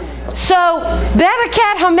 So,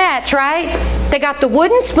 Bereket Hametz, right? They got the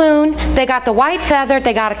wooden spoon, they got the white feather,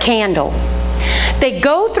 they got a candle. They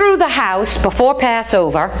go through the house before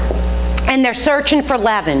Passover, and they're searching for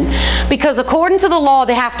leaven, because according to the law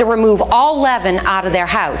they have to remove all leaven out of their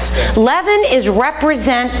house. Leaven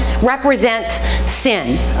represents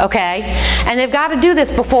sin, okay? And they've got to do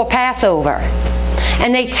this before Passover.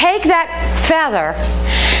 And they take that feather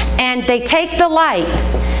and they take the light,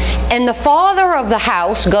 and the father of the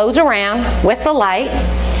house goes around with the light,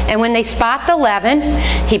 and when they spot the leaven,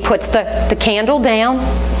 he puts the candle down,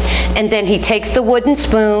 and then he takes the wooden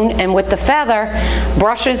spoon and with the feather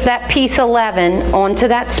brushes that piece of leaven onto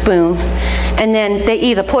that spoon, and then they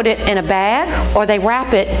either put it in a bag or they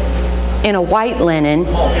wrap it in a white linen.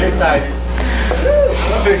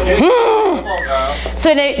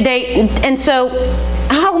 So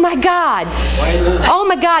oh my God. Oh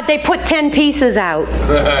my God, they put 10 pieces out.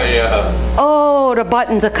 Oh, the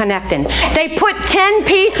buttons are connecting. They put 10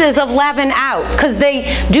 pieces of leaven out because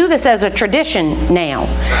they do this as a tradition now.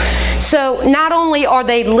 So not only are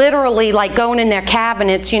they literally like going in their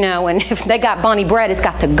cabinets, you know, and if they got bunny bread, it's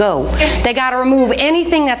got to go. They got to remove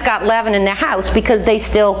anything that's got leaven in their house because they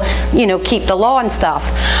still, you know, keep the law and stuff.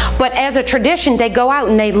 But as a tradition, they go out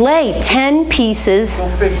and they lay 10 pieces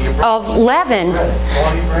of leaven.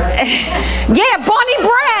 Yeah, bunny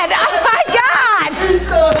bread. Oh my God.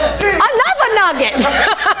 Another nugget.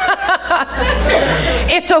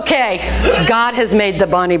 It's okay. God has made the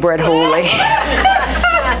bunny bread holy.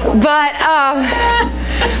 But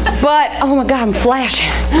oh my God, I'm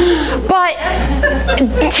flashing. But 10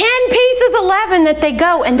 pieces of leaven that they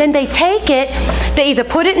go, and then they take it, They either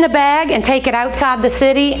put it in the bag and take it outside the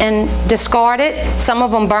city and discard it. Some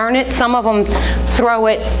of them burn it. Some of them throw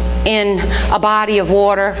it in a body of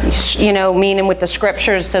water, you know, meaning with the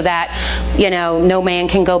scriptures, so that, you know, no man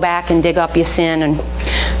can go back and dig up your sin. And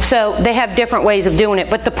so they have different ways of doing it.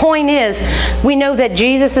 But the point is, we know that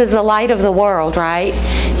Jesus is the light of the world, right?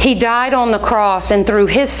 He died on the cross, and through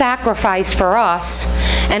his sacrifice for us,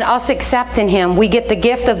 and us accepting him, we get the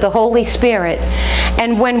gift of the Holy Spirit.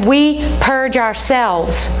 And when we purge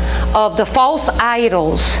ourselves of the false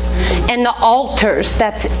idols and the altars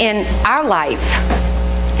that's in our life,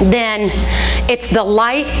 then it's the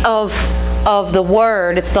light of the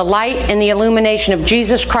Word, it's the light and the illumination of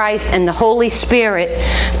Jesus Christ and the Holy Spirit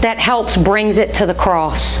that helps brings it to the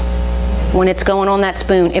cross. When it's going on that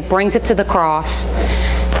spoon, it brings it to the cross,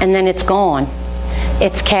 and then it's gone.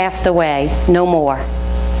 It's cast away, no more.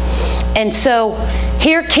 And so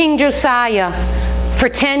here King Josiah, for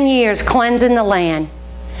 10 years, cleansing the land,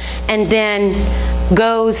 and then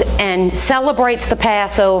goes and celebrates the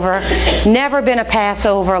Passover. Never been a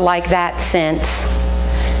Passover like that since.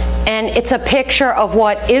 And it's a picture of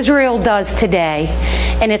what Israel does today,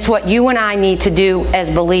 and it's what you and I need to do as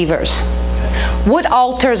believers. What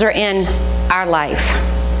altars are in our life?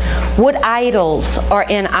 What idols are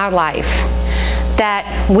in our life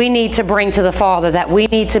that we need to bring to the Father, that we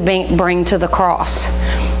need to bring to the cross,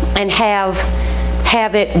 and have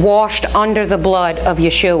it washed under the blood of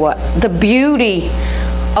Yeshua? The beauty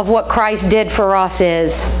of what Christ did for us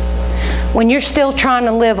is, when you're still trying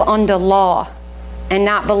to live under law and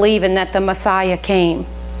not believing that the Messiah came,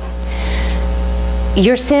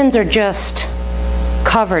 your sins are just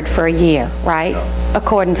covered for a year, right?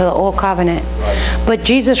 According to the Old Covenant. Right. But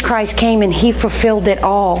Jesus Christ came and he fulfilled it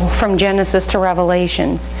all from Genesis to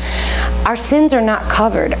Revelations. Our sins are not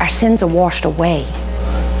covered. Our sins are washed away.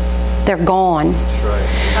 They're gone. That's right.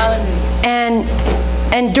 Hallelujah.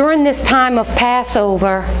 And during this time of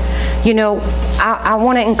Passover, you know, I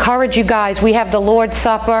want to encourage you guys. We have the Lord's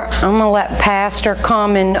Supper. I'm going to let Pastor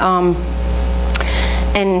come and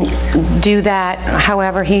do that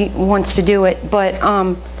however he wants to do it. But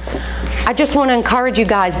I just want to encourage you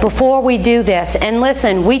guys before we do this. And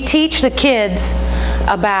listen, we teach the kids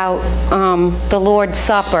about the Lord's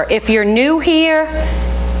Supper. If you're new here,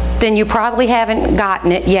 then you probably haven't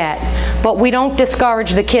gotten it yet. But we don't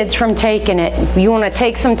discourage the kids from taking it. You want to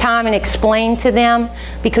take some time and explain to them,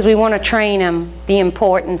 because we want to train them the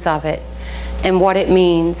importance of it and what it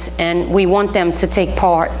means. And we want them to take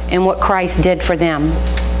part in what Christ did for them.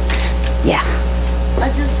 Yeah.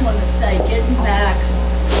 I just want to say, getting back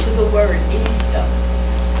to the word Easter,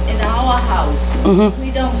 in our house,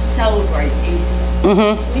 we don't celebrate Easter.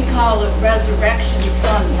 We call it Resurrection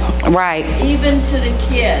Sunday. Right. Even to the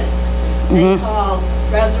kids, they call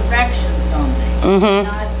Resurrection Sunday,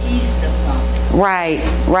 not Easter Sunday. Right,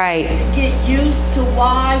 right. To get used to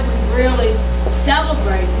why we really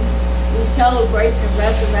celebrate, we celebrate the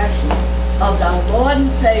resurrection of our Lord and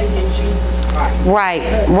Savior Jesus Christ.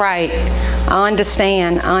 Right, right. I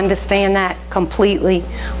understand that completely.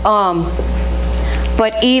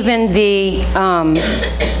 But even the,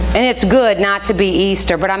 and it's good not to be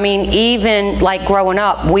Easter, but I mean, even like growing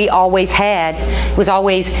up, we always had, it was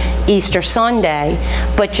always Easter Sunday.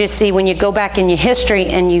 But you see, when you go back in your history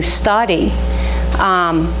and you study,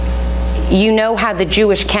 you know how the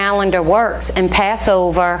Jewish calendar works, and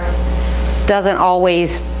Passover doesn't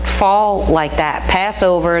always fall like that.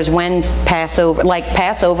 Passover is when Passover, like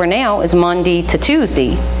Passover now is Monday to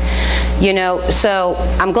Tuesday. You know, so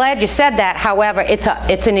I'm glad you said that. However,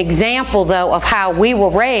 it's an example, though, of how we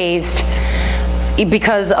were raised,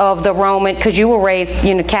 because of the Roman, because you were raised,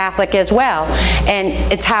 you know, Catholic as well. And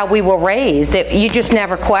it's how we were raised. You just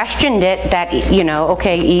never questioned it that, you know,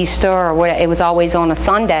 okay, Easter or what, it was always on a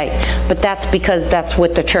Sunday. But that's because that's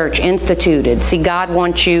what the church instituted. See, God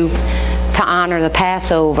wants you to honor the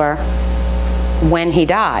Passover when he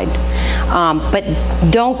died. But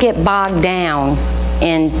don't get bogged down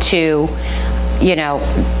into, you know,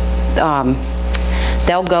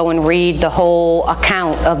 they'll go and read the whole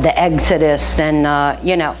account of the Exodus, and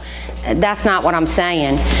you know, that's not what I'm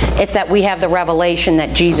saying. It's that we have the revelation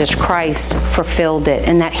that Jesus Christ fulfilled it,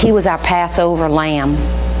 and that he was our Passover lamb.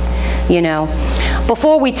 You know,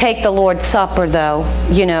 before we take the Lord's Supper, though,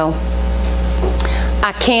 you know,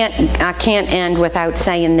 I can't end without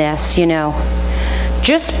saying this. You know,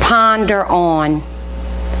 just ponder on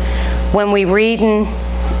when we reading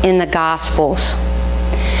in the Gospels,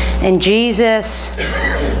 and Jesus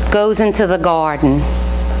goes into the garden,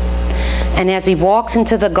 and as he walks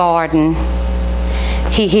into the garden,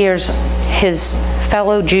 he hears his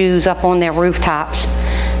fellow Jews up on their rooftops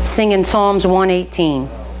singing Psalms 118.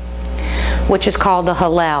 which is called the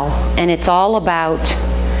Hallel. And it's all about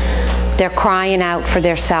they're crying out for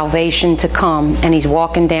their salvation to come. And he's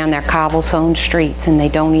walking down their cobblestone streets and they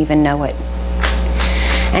don't even know it.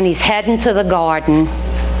 And he's heading to the garden.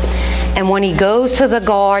 And when he goes to the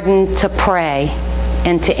garden to pray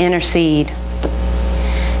and to intercede,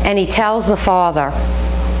 and he tells the Father,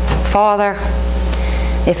 Father,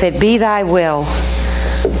 if it be thy will,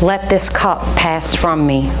 let this cup pass from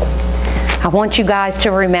me. I want you guys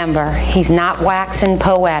to remember, he's not waxing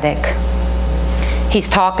poetic. He's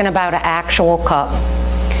talking about an actual cup.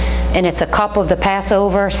 And it's a cup of the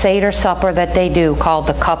Passover Seder supper that they do called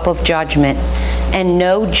the cup of judgment. And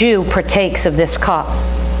no Jew partakes of this cup.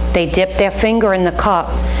 They dip their finger in the cup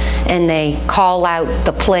and they call out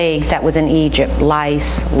the plagues that was in Egypt.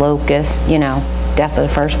 Lice, locusts, death of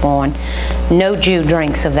the firstborn. No Jew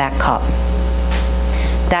drinks of that cup.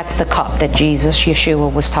 That's the cup that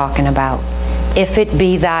Yeshua was talking about. If it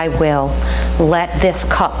be thy will, let this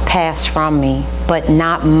cup pass from me, but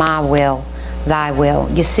not my will, thy will.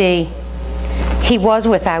 You see, he was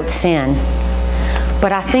without sin.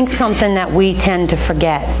 But I think something that we tend to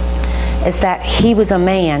forget is that he was a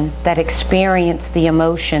man that experienced the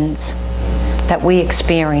emotions that we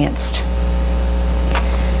experienced.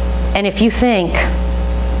 And if you think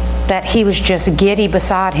that he was just giddy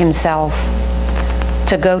beside himself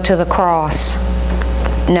to go to the cross,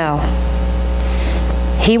 no.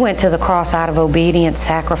 He went to the cross out of obedience,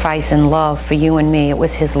 sacrifice, and love for you and me. It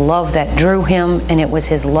was his love that drew him, and it was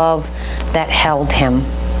his love that held him.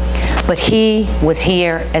 But he was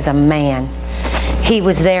here as a man. He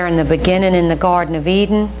was there in the beginning in the Garden of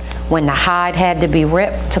Eden when the hide had to be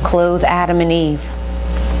ripped to clothe Adam and Eve.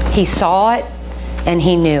 He saw it and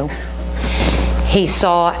he knew. He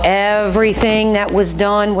saw everything that was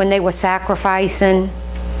done when they were sacrificing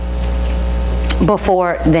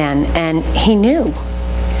before then, and he knew.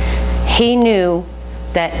 He knew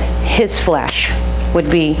that his flesh would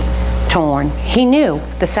be torn. He knew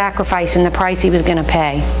the sacrifice and the price he was going to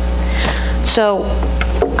pay. So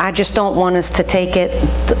I just don't want us to take it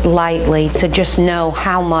lightly, to just know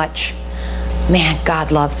how much, man,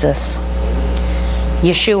 God loves us.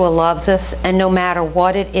 Yeshua loves us, and no matter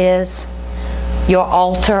what it is, your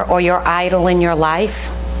altar or your idol in your life,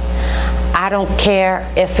 I don't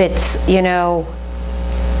care if it's,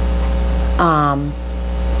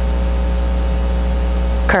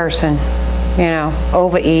 cursing,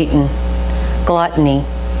 overeating, gluttony,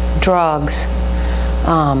 drugs,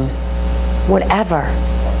 whatever.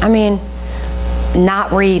 I mean,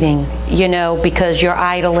 not reading, because your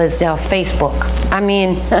idol is Facebook. I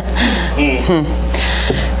mean,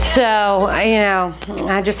 so,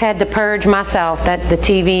 I just had to purge myself, that the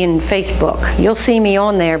TV and Facebook. You'll see me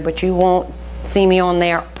on there, but you won't see me on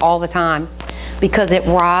there all the time, because it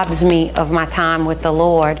robs me of my time with the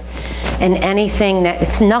Lord. And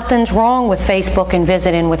nothing's wrong with Facebook and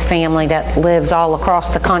visiting with family that lives all across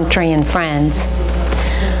the country and friends.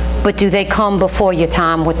 But do they come before your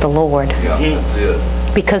time with the Lord? Yeah, that's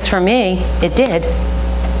it. Because for me, it did.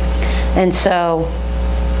 And so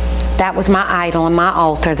that was my idol and my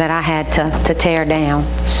altar that I had to tear down.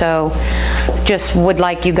 So just would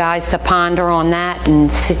like you guys to ponder on that,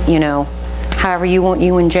 and however you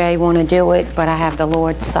and Jay want to do it. But I have the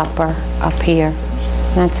Lord's Supper up here.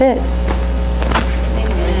 That's it.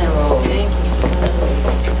 Amen.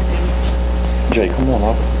 Jay, come on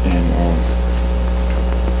up and.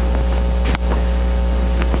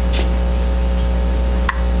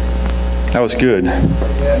 That was good.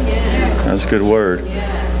 That was a good word.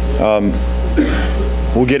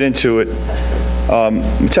 We'll get into it. Let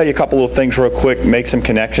me tell you a couple of things real quick. Make some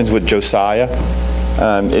connections with Josiah.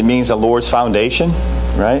 It means the Lord's foundation,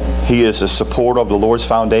 right? He is a supporter of the Lord's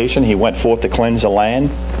foundation. He went forth to cleanse the land,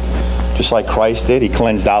 just like Christ did. He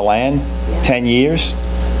cleansed our land. 10 years.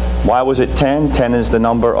 Why was it 10? 10 is the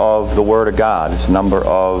number of the Word of God. It's the number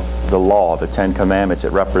of the law, the 10 Commandments.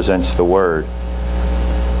 It represents the Word.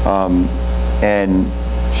 And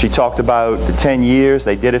she talked about the 10 years.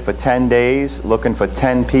 They did it for 10 days, looking for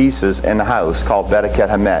 10 pieces in the house called Bereket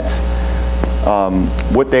Hametz.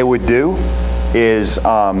 What they would do is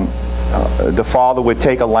the father would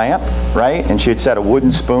take a lamp, right? And she had set a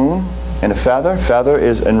wooden spoon and a feather. Feather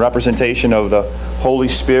is in representation of the Holy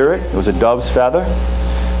Spirit. It was a dove's feather.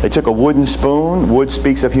 They took a wooden spoon. Wood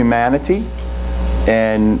speaks of humanity.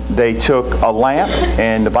 And they took a lamp,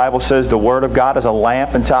 and the Bible says the Word of God is a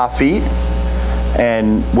lamp unto our feet.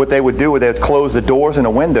 And what they would do is they would close the doors and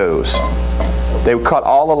the windows. They would cut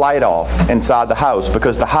all the light off inside the house,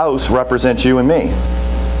 because the house represents you and me.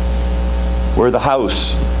 We're the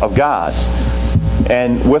house of God.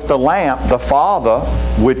 And with the lamp, the father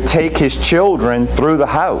would take his children through the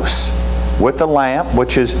house, with the lamp,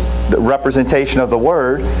 which is the representation of the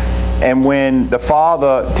Word. And when the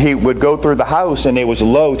Father, he would go through the house and it was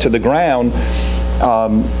low to the ground,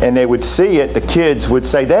 and they would see it, the kids would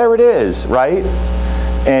say, there it is, right?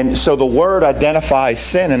 And so the Word identifies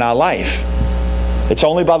sin in our life. It's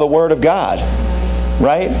only by the Word of God,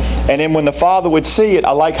 right? And then when the Father would see it,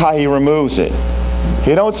 I like how He removes it.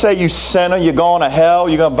 He don't say, you sinner, you're going to hell,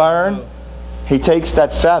 you're going to burn. He takes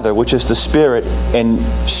that feather, which is the Spirit, and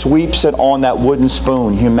sweeps it on that wooden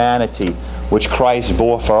spoon, humanity, which Christ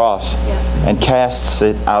bore for us, and casts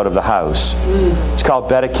it out of the house. It's called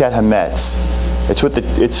Bereket Hametz. It's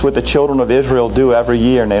what the children of Israel do every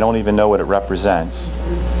year, and they don't even know what it represents.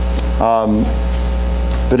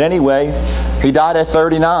 But anyway, he died at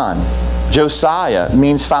 39. Josiah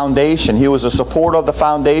means foundation. He was a supporter of the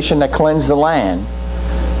foundation that cleansed the land.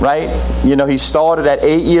 Right? You know, he started at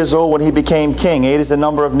 8 years old when he became king. 8 is the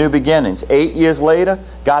number of new beginnings. 8 years later,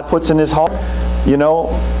 God puts in his heart, you know,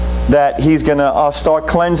 that he's going to start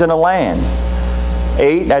cleansing the land.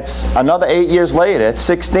 8, that's another 8 years later. That's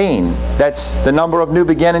 16. That's the number of new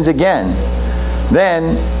beginnings again.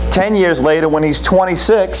 Then, 10 years later, when he's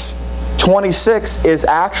 26, 26 is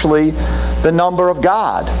actually the number of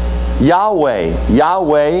God. Yahweh.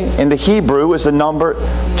 Yahweh in the Hebrew is the number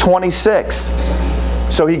 26.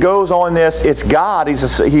 So he goes on this, it's God,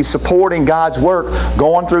 he's supporting God's work,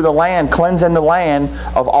 going through the land, cleansing the land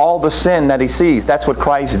of all the sin that he sees. That's what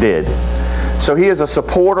Christ did. So he is a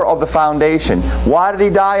supporter of the foundation. Why did he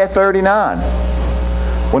die at 39?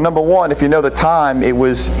 Well, number one, if you know the time,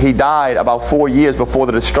 he died about 4 years before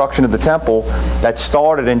the destruction of the temple that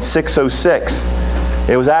started in 606.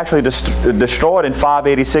 It was actually destroyed in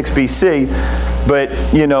 586 BC, but,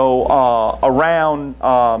 you know, around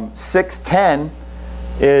 610,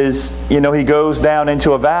 is, you know, he goes down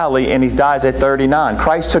into a valley and he dies at 39.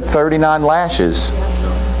 Christ took 39 lashes,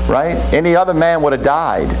 right? Any other man would have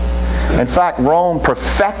died. In fact, Rome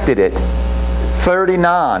perfected it.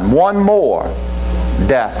 39, one more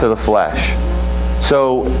death to the flesh.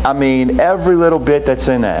 So, I mean, every little bit that's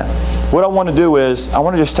in there. What I want to do is, I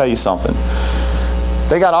want to just tell you something.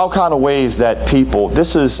 They got all kind of ways that people,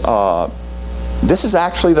 this is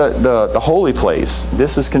actually the holy place.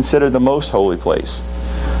 This is considered the most holy place.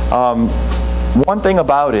 One thing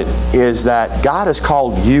about it is that God has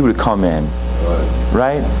called you to come in,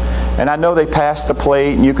 right? And I know they pass the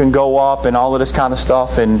plate and you can go up and all of this kind of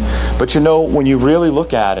stuff, but you know, when you really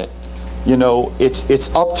look at it, you know,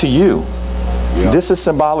 it's up to you. Yeah. This is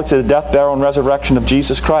symbolic to the death, burial, and resurrection of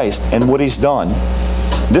Jesus Christ and what He's done.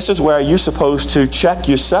 This is where you're supposed to check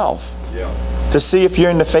yourself to see if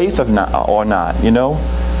you're in the faith or not, you know.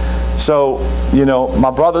 So, you know, my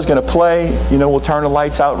brother's going to play, you know, we'll turn the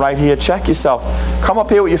lights out right here. Check yourself. Come up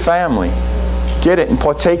here with your family. Get it and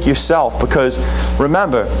partake yourself, because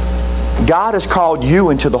remember, God has called you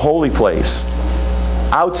into the holy place.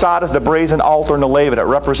 Outside is the brazen altar and the laver that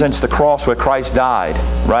represents the cross where Christ died,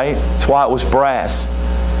 right? That's why it was brass.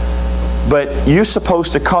 But you're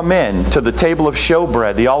supposed to come in to the table of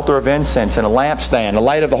showbread, the altar of incense, and a lampstand, the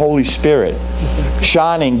light of the Holy Spirit,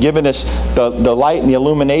 shining, giving us the light and the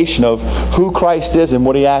illumination of who Christ is and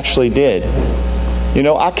what He actually did. You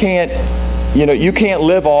know, you can't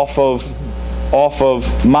live off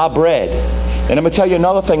of my bread. And I'm going to tell you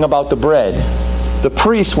another thing about the bread. The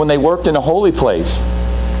priests, when they worked in a holy place,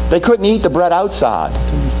 they couldn't eat the bread outside.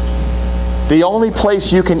 The only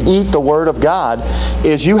place you can eat the Word of God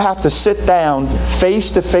is you have to sit down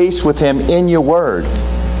face to face with Him in your Word.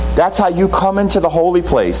 That's how you come into the holy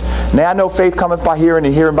place. Now, I know faith cometh by hearing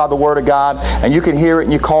and hearing by the Word of God, and you can hear it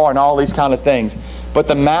in your car and all these kind of things. But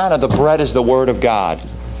the manna, the bread, is the Word of God.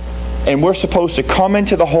 And we're supposed to come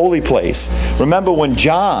into the holy place. Remember when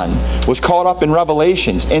John was caught up in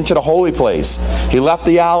Revelations into the holy place. He left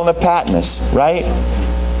the island of Patmos, right?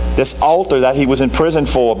 This altar that he was in prison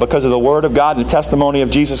for because of the Word of God and the testimony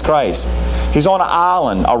of Jesus Christ. He's on an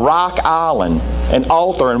island, a rock island, an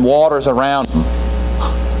altar and waters around him.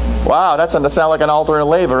 Wow, that doesn't sound like an altar and a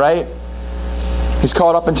laver, right? He's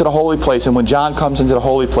caught up into the holy place, and when John comes into the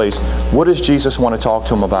holy place, what does Jesus want to talk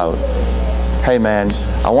to him about? Hey man,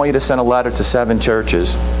 I want you to send a letter to 7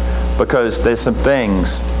 churches, because there's some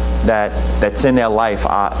things that's in their life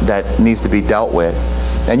that needs to be dealt with.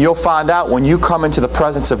 And you'll find out when you come into the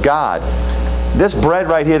presence of God, this bread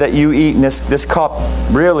right here that you eat and this cup,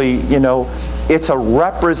 really, you know, it's a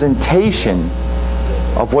representation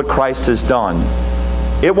of what Christ has done.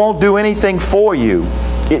 It won't do anything for you.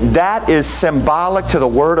 That is symbolic to the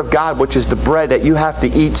Word of God, which is the bread that you have to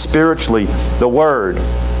eat spiritually, the Word.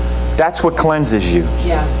 That's what cleanses you.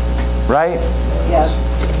 Yeah. Right? Yeah.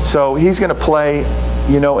 So He's going to play,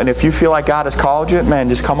 you know, and if you feel like God has called you, man,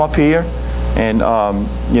 just come up here. and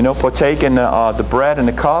partake in the bread and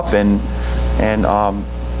the cup, and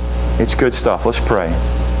it's good stuff. Let's pray.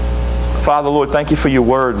 Father, Lord, thank you for your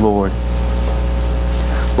word, Lord.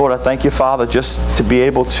 Lord, I thank you, Father, just to be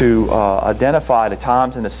able to identify the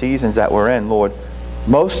times and the seasons that we're in, Lord.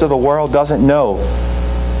 Most of the world doesn't know,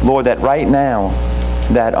 Lord, that right now,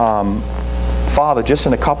 that, Father, just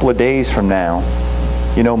in a couple of days from now,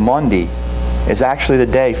 Monday is actually the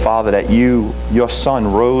day, Father, that your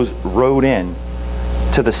Son rode in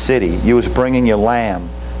to the city. You was bringing your lamb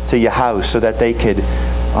to your house so that they could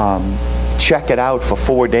check it out for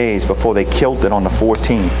 4 days before they killed it on the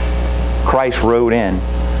 14th. Christ rode in.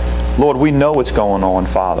 Lord, we know what's going on,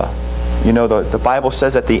 Father. The Bible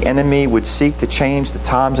says that the enemy would seek to change the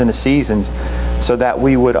times and the seasons so that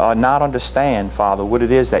we would not understand, Father, what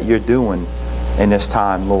it is that you're doing in this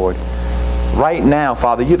time, Lord. Right now,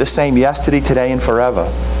 Father, you're the same yesterday, today, and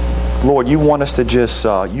forever. Lord, you want us to just,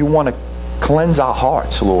 you want to cleanse our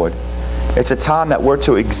hearts, Lord. It's a time that we're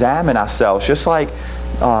to examine ourselves, just like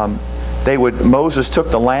Moses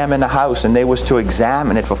took the lamb in the house and they was to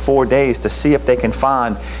examine it for 4 days to see if they can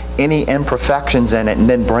find any imperfections in it and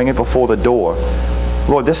then bring it before the door.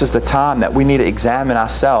 Lord, this is the time that we need to examine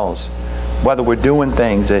ourselves, whether we're doing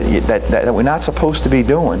things that we're not supposed to be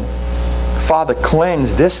doing. Father,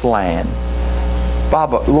 cleanse this land.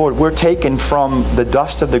 Father, Lord, we're taken from the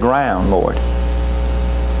dust of the ground, Lord.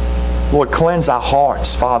 Lord, cleanse our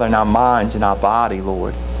hearts, Father, and our minds and our body,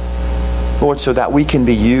 Lord. Lord, so that we can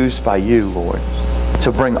be used by you, Lord,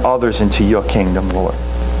 to bring others into your kingdom, Lord.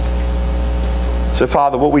 So,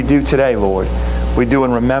 Father, what we do today, Lord, we do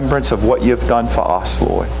in remembrance of what you've done for us,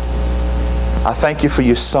 Lord. I thank you for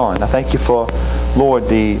your Son. I thank you for, Lord,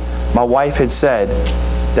 my wife had said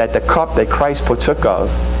that the cup that Christ partook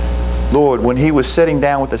of, Lord, when he was sitting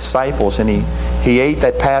down with the disciples and he ate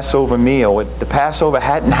that Passover meal, the Passover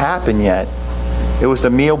hadn't happened yet. It was the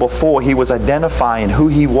meal before. He was identifying who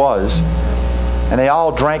he was. And they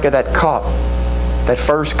all drank of that cup, that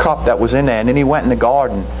first cup that was in there. And then he went in the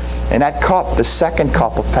garden. And that cup, the second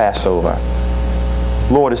cup of Passover,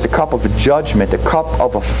 Lord, is the cup of judgment, the cup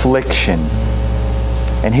of affliction.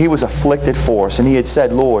 And he was afflicted for us. And he had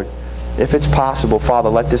said, Lord, if it's possible, Father,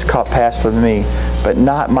 let this cup pass from me. But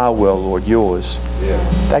not my will, Lord, yours. Yeah.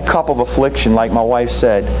 That cup of affliction, like my wife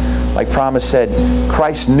said, like Promise said,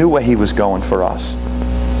 Christ knew where he was going for us.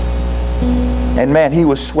 And man, he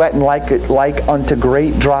was sweating like unto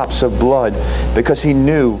great drops of blood because he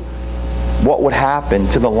knew what would happen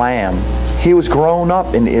to the lamb. He was grown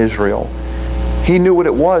up in Israel. He knew what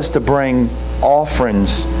it was to bring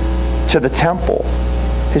offerings to the temple.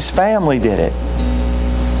 His family did it.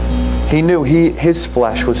 He knew his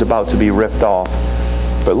flesh was about to be ripped off.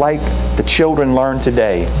 But like the children learn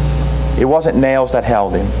today, it wasn't nails that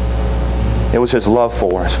held him. It was his love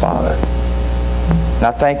for us, Father. And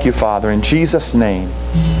I thank you, Father, in Jesus' name.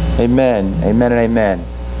 Amen, amen, and amen.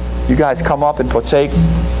 You guys come up and partake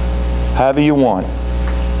however you want.